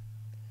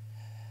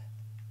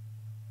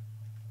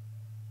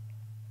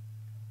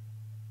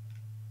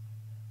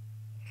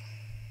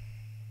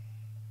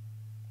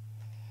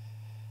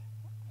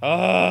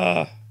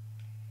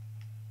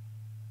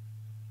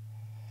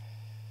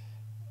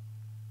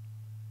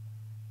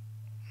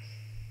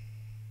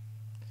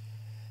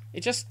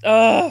 It just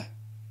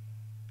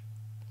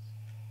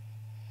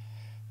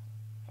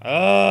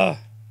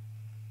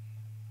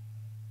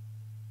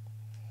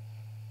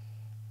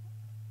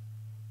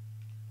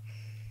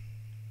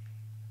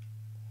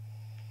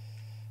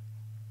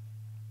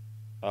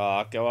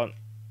go on.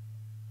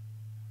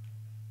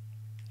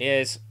 He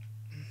is.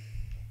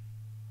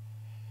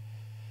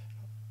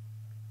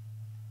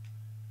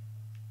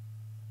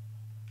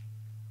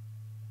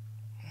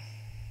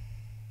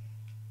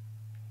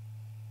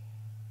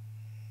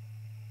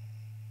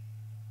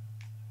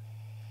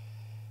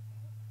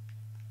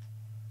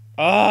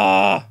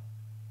 Ah!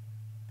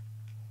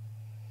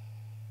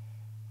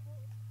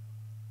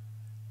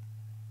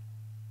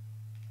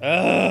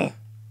 Ugh!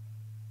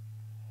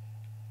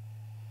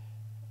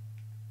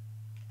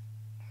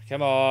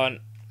 Come on.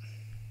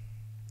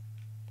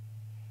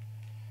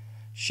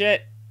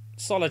 Shit.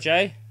 Solid,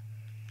 J.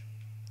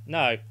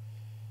 No.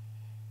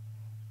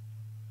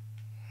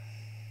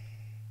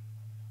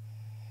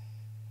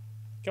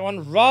 Go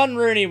on, run,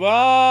 Rooney,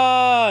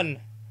 run!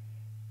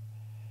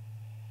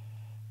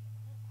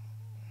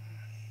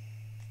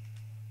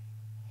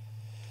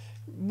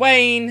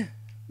 Wayne,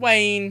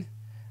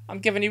 I'm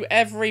giving you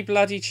every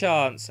bloody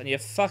chance, and you're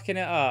fucking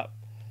it up.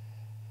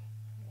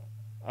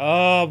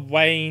 Oh,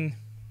 Wayne.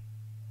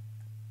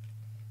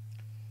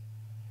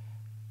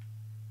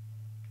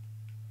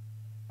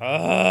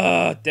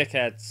 Oh,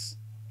 dickheads.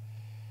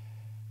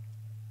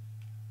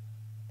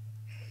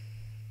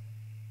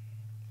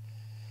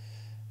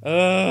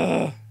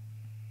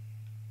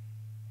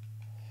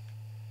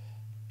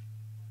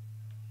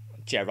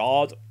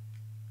 Gerard.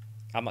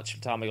 How much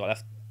time we got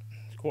left?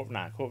 Quarter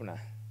of an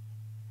hour.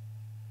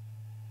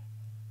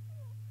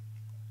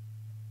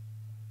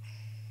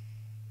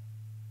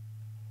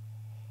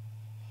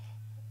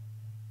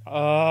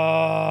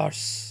 Oh,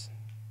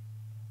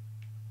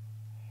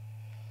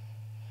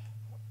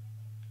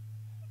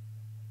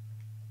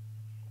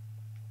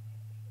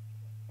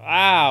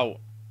 ow.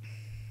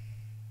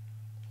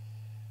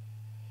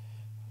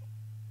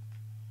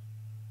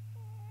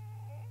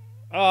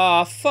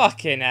 Oh,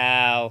 fucking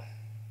hell.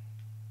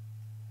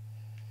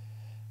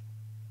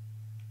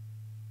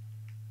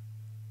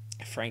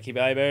 Frankie,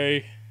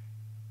 baby.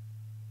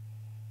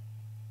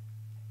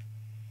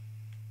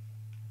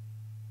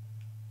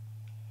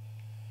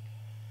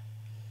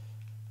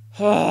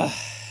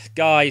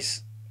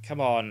 Guys, come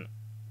on.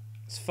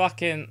 It's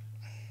fucking...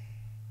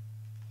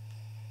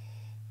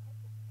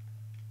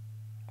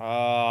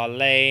 Oh,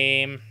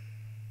 lame.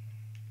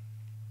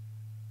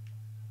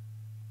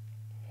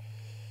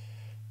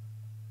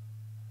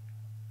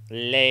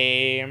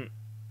 Lame.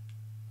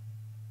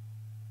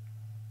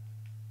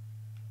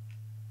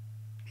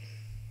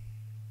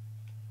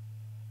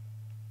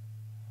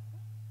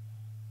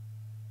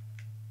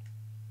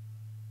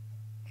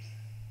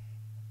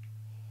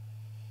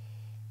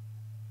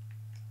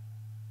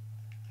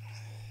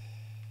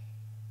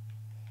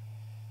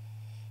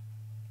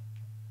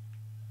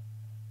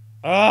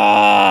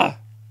 Ah!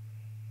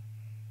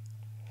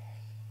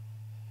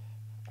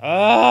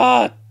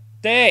 Ah!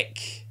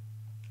 Dick!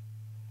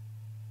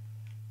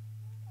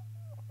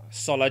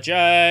 Solid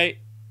J.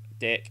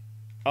 Dick.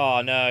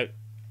 Oh no.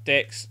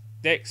 Dicks.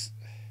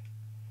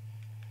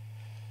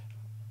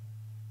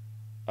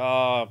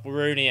 Oh,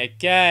 Rooney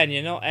again.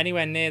 You're not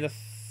anywhere near the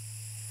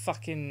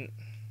fucking...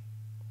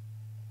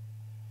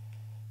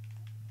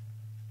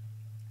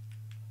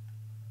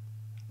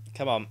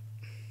 Come on.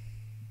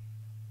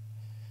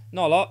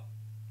 Not a lot.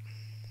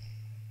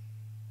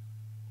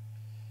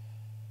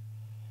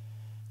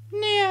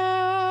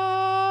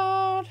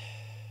 No.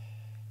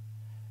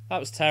 That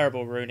was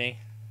terrible, Rooney.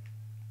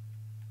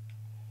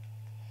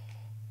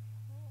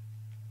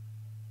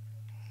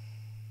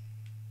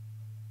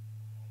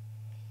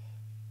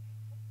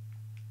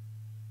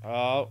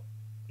 Oh,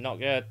 not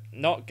good.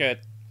 Not good.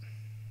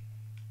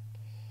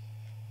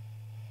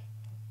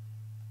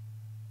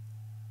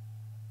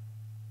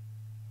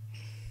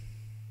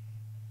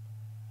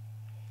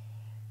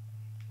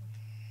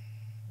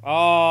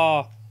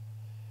 Oh.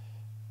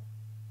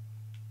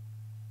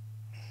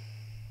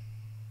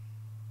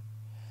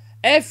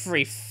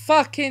 Every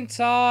fucking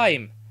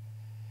time.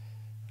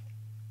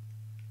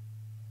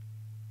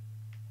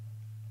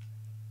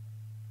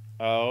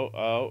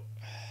 Oh.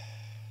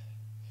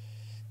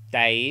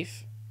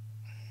 Dave.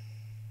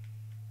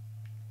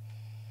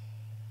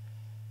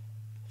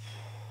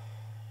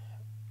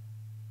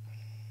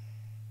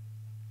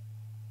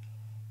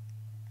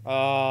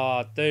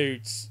 Oh,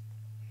 dudes.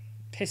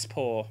 Piss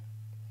poor.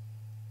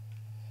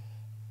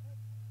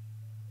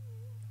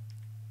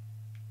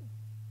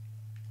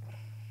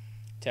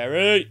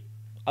 Terry.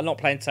 I'm not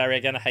playing Terry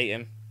again. I hate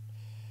him.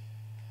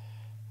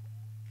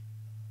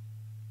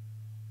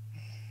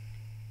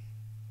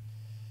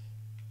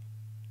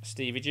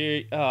 Stevie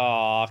G.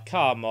 Oh,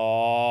 come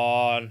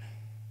on.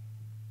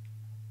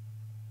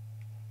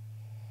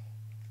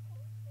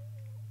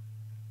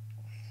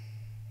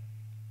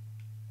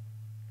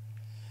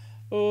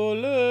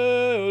 Ole,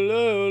 ole,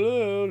 ole,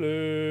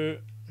 ole.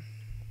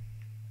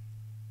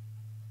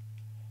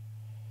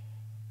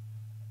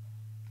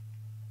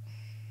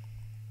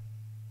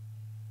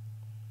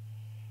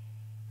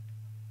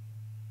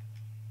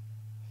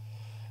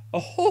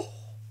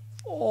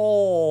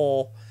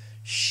 Oh,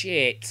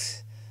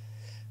 shit.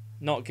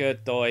 Not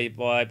good, boys.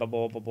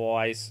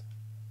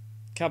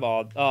 Come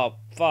on. Oh,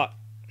 fuck.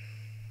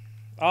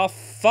 Oh,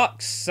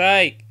 fuck's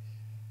sake.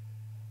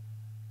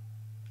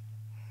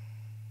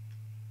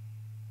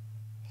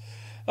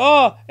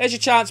 Oh, here's your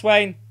chance,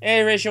 Wayne.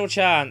 Here is your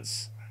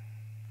chance.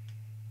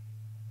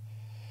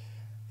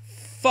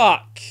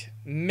 Fuck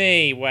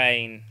me,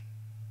 Wayne.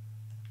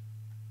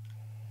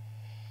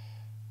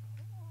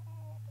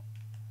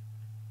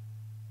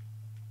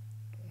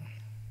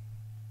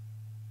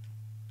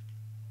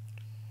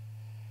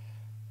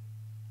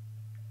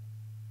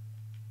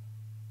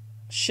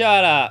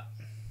 Shut up.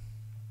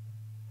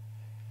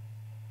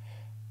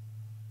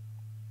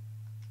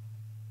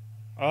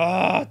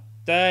 Oh,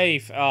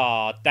 Dave.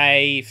 Oh,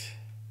 Dave.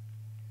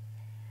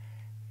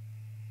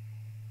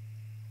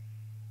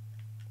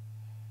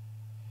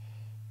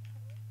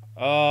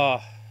 Oh.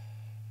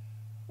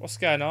 What's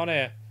going on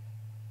here?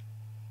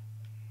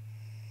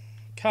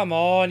 Come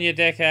on, you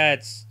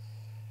dickheads.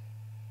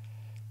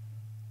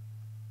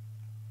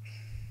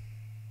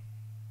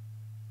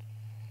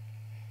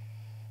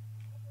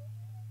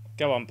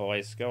 Go on,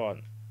 boys. Go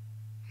on.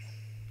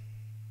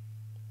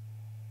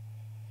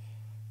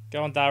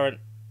 Go on, Darren.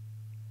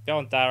 Go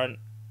on, Darren.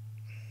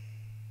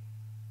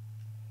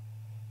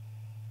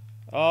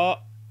 Oh.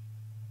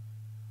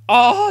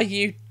 Oh,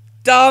 you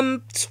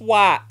dumb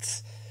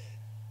twat.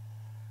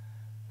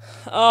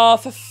 Oh,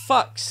 for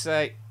fuck's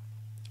sake.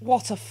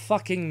 What a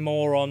fucking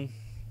moron.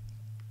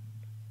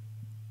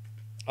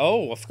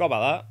 Oh, I forgot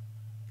about that.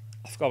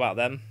 I forgot about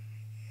them.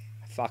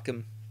 Fuck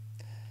them.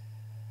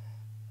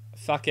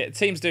 Fuck it. The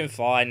team's doing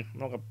fine. I'm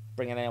not going to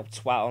bring any old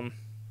twat on.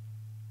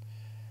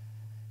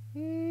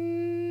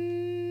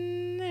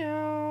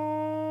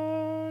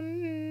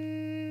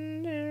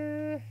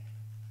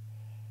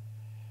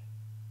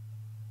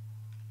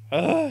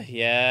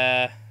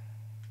 Yeah.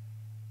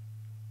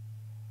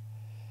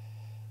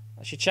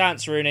 That's your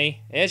chance,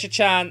 Rooney. Here's your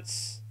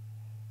chance.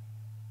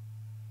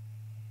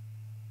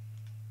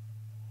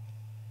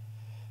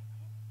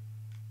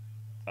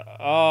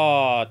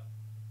 Oh,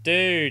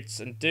 dudes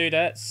and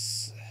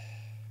dudettes.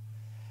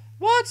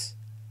 What?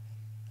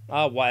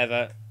 Oh,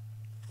 whatever.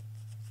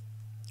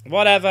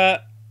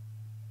 Whatever.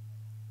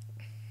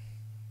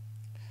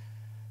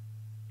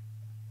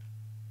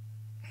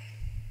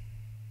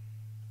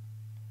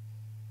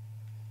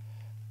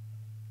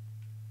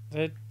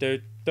 Do.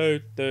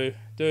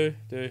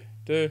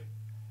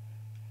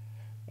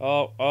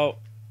 Oh.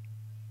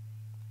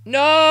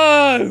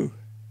 No!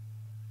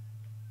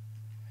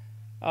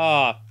 Ah,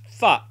 oh,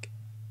 fuck.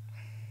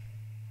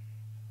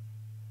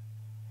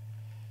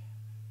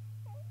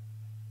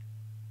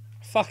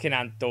 Fucking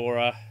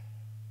Andorra.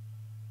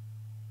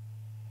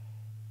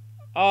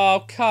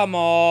 Oh, come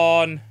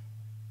on.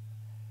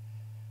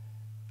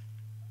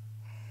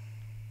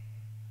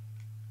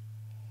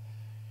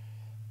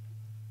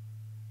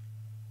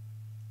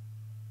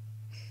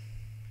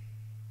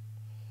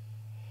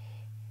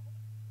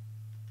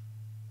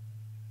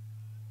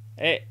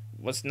 It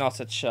was not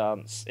a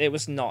chance. It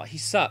was not. He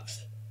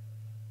sucks.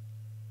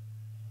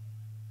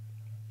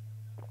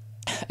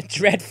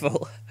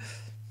 Dreadful.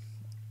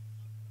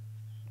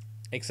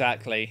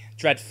 Exactly.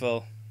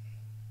 Dreadful.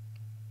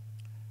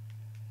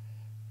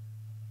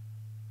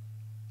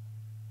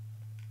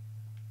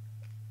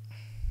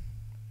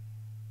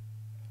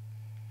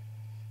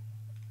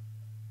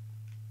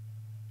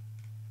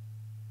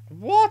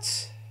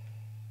 What?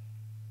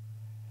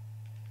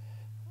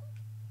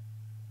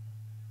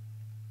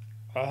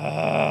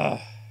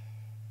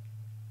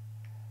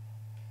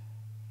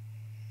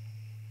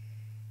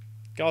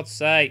 God's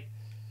sake.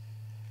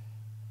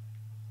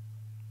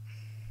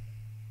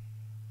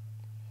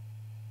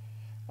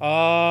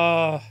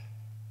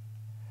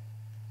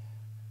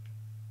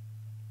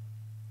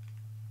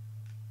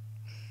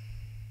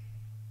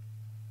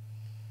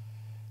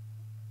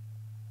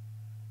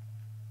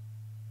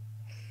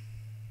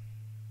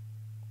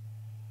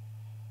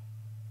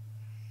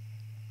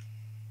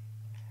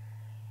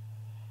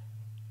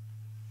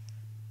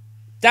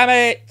 Damn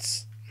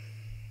it!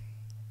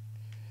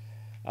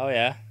 Oh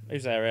yeah,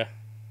 whose area?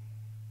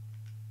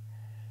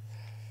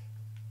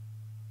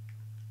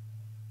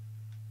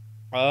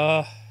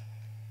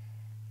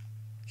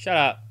 Shut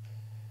up.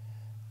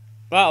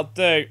 That'll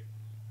do.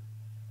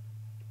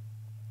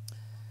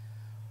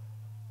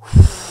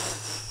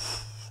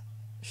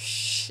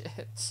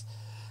 Shit.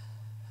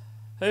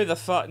 Who the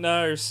fuck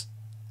knows?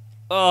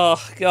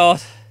 Oh,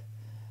 God.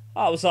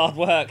 That was hard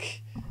work.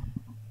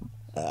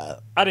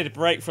 I need a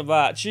break from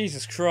that.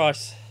 Jesus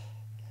Christ.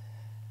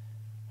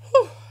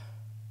 Whew.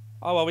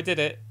 Oh, well, we did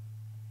it.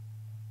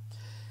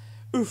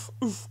 Oof,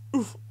 oof,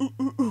 oof, oof,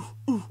 oof, oof,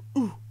 oof,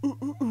 oof, oof,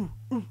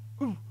 oof,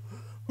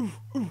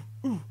 oof,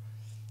 oof.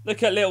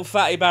 Look at little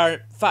Fatty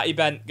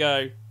Bent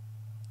go.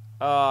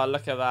 Oh,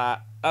 look at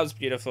that. That was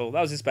beautiful.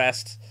 That was his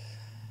best.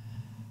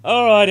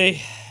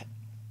 Alrighty.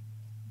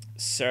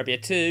 Serbia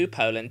 2,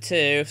 Poland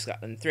 2,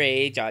 Scotland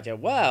 3, Georgia.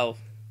 Well.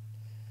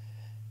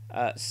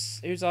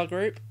 Who's our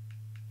group?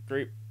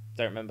 Don't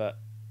remember.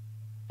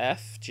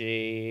 F,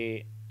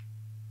 G.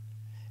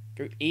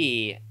 Group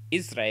E.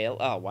 Israel.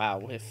 Oh, wow.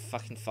 We're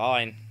fucking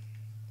fine.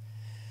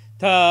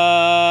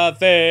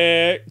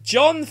 Perfect.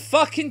 John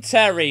fucking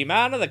Terry,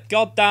 man of the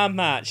goddamn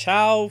match.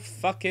 How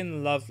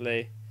fucking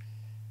lovely.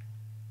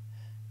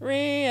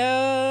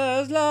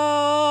 Ria's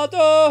la do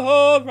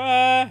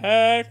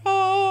re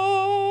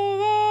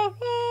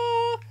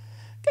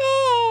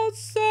God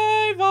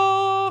save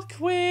our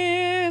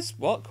queers.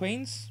 What,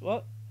 Queens?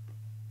 What?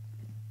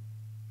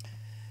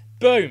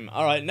 Boom.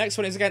 Alright, next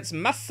one is against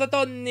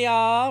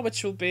Macedonia,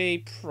 which will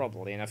be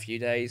probably in a few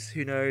days.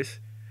 Who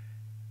knows?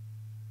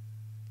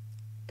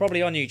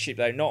 Probably on YouTube,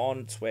 though, not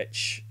on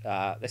Twitch.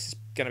 This is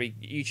going to be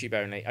YouTube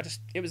only.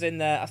 It was in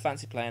there. I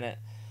fancy playing it.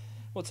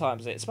 What time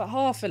is it? It's about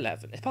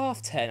 11:30. It's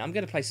 10:30. I'm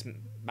going to play some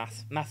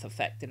Math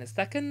Effect in a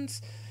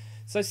second.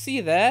 So see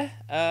you there.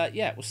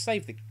 Yeah, we'll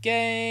save the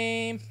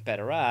game.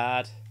 Better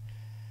add.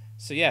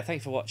 So yeah, thank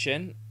you for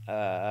watching.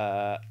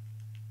 It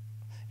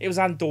was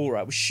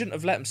Andorra. We shouldn't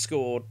have let them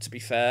score, to be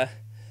fair.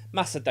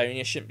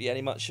 Macedonia shouldn't be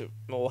any much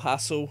more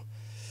hassle.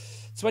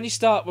 So when you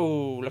start...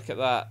 Oh, look at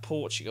that.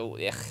 Portugal.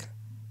 Ugh.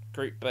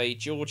 Group B.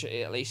 Georgia,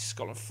 Italy,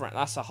 Scotland,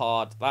 France.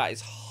 That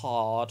is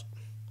hard.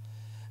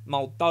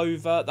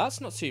 Moldova. That's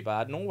not too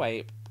bad.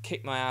 Norway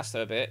kicked my ass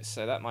though a bit,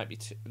 so that might be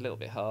a little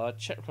bit hard.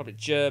 Czech Republic,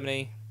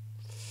 Germany.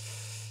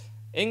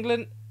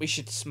 England, we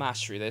should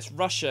smash through this.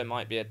 Russia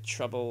might be a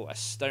trouble.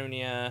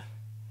 Estonia.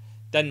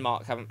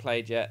 Denmark haven't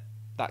played yet.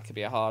 That could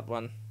be a hard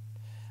one.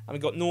 And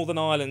we've got Northern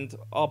Ireland,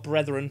 our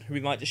brethren, who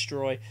we might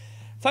destroy.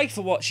 Thank you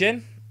for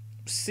watching.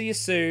 See you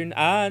soon,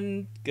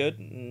 and good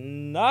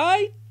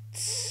night.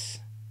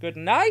 Good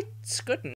night. Good night.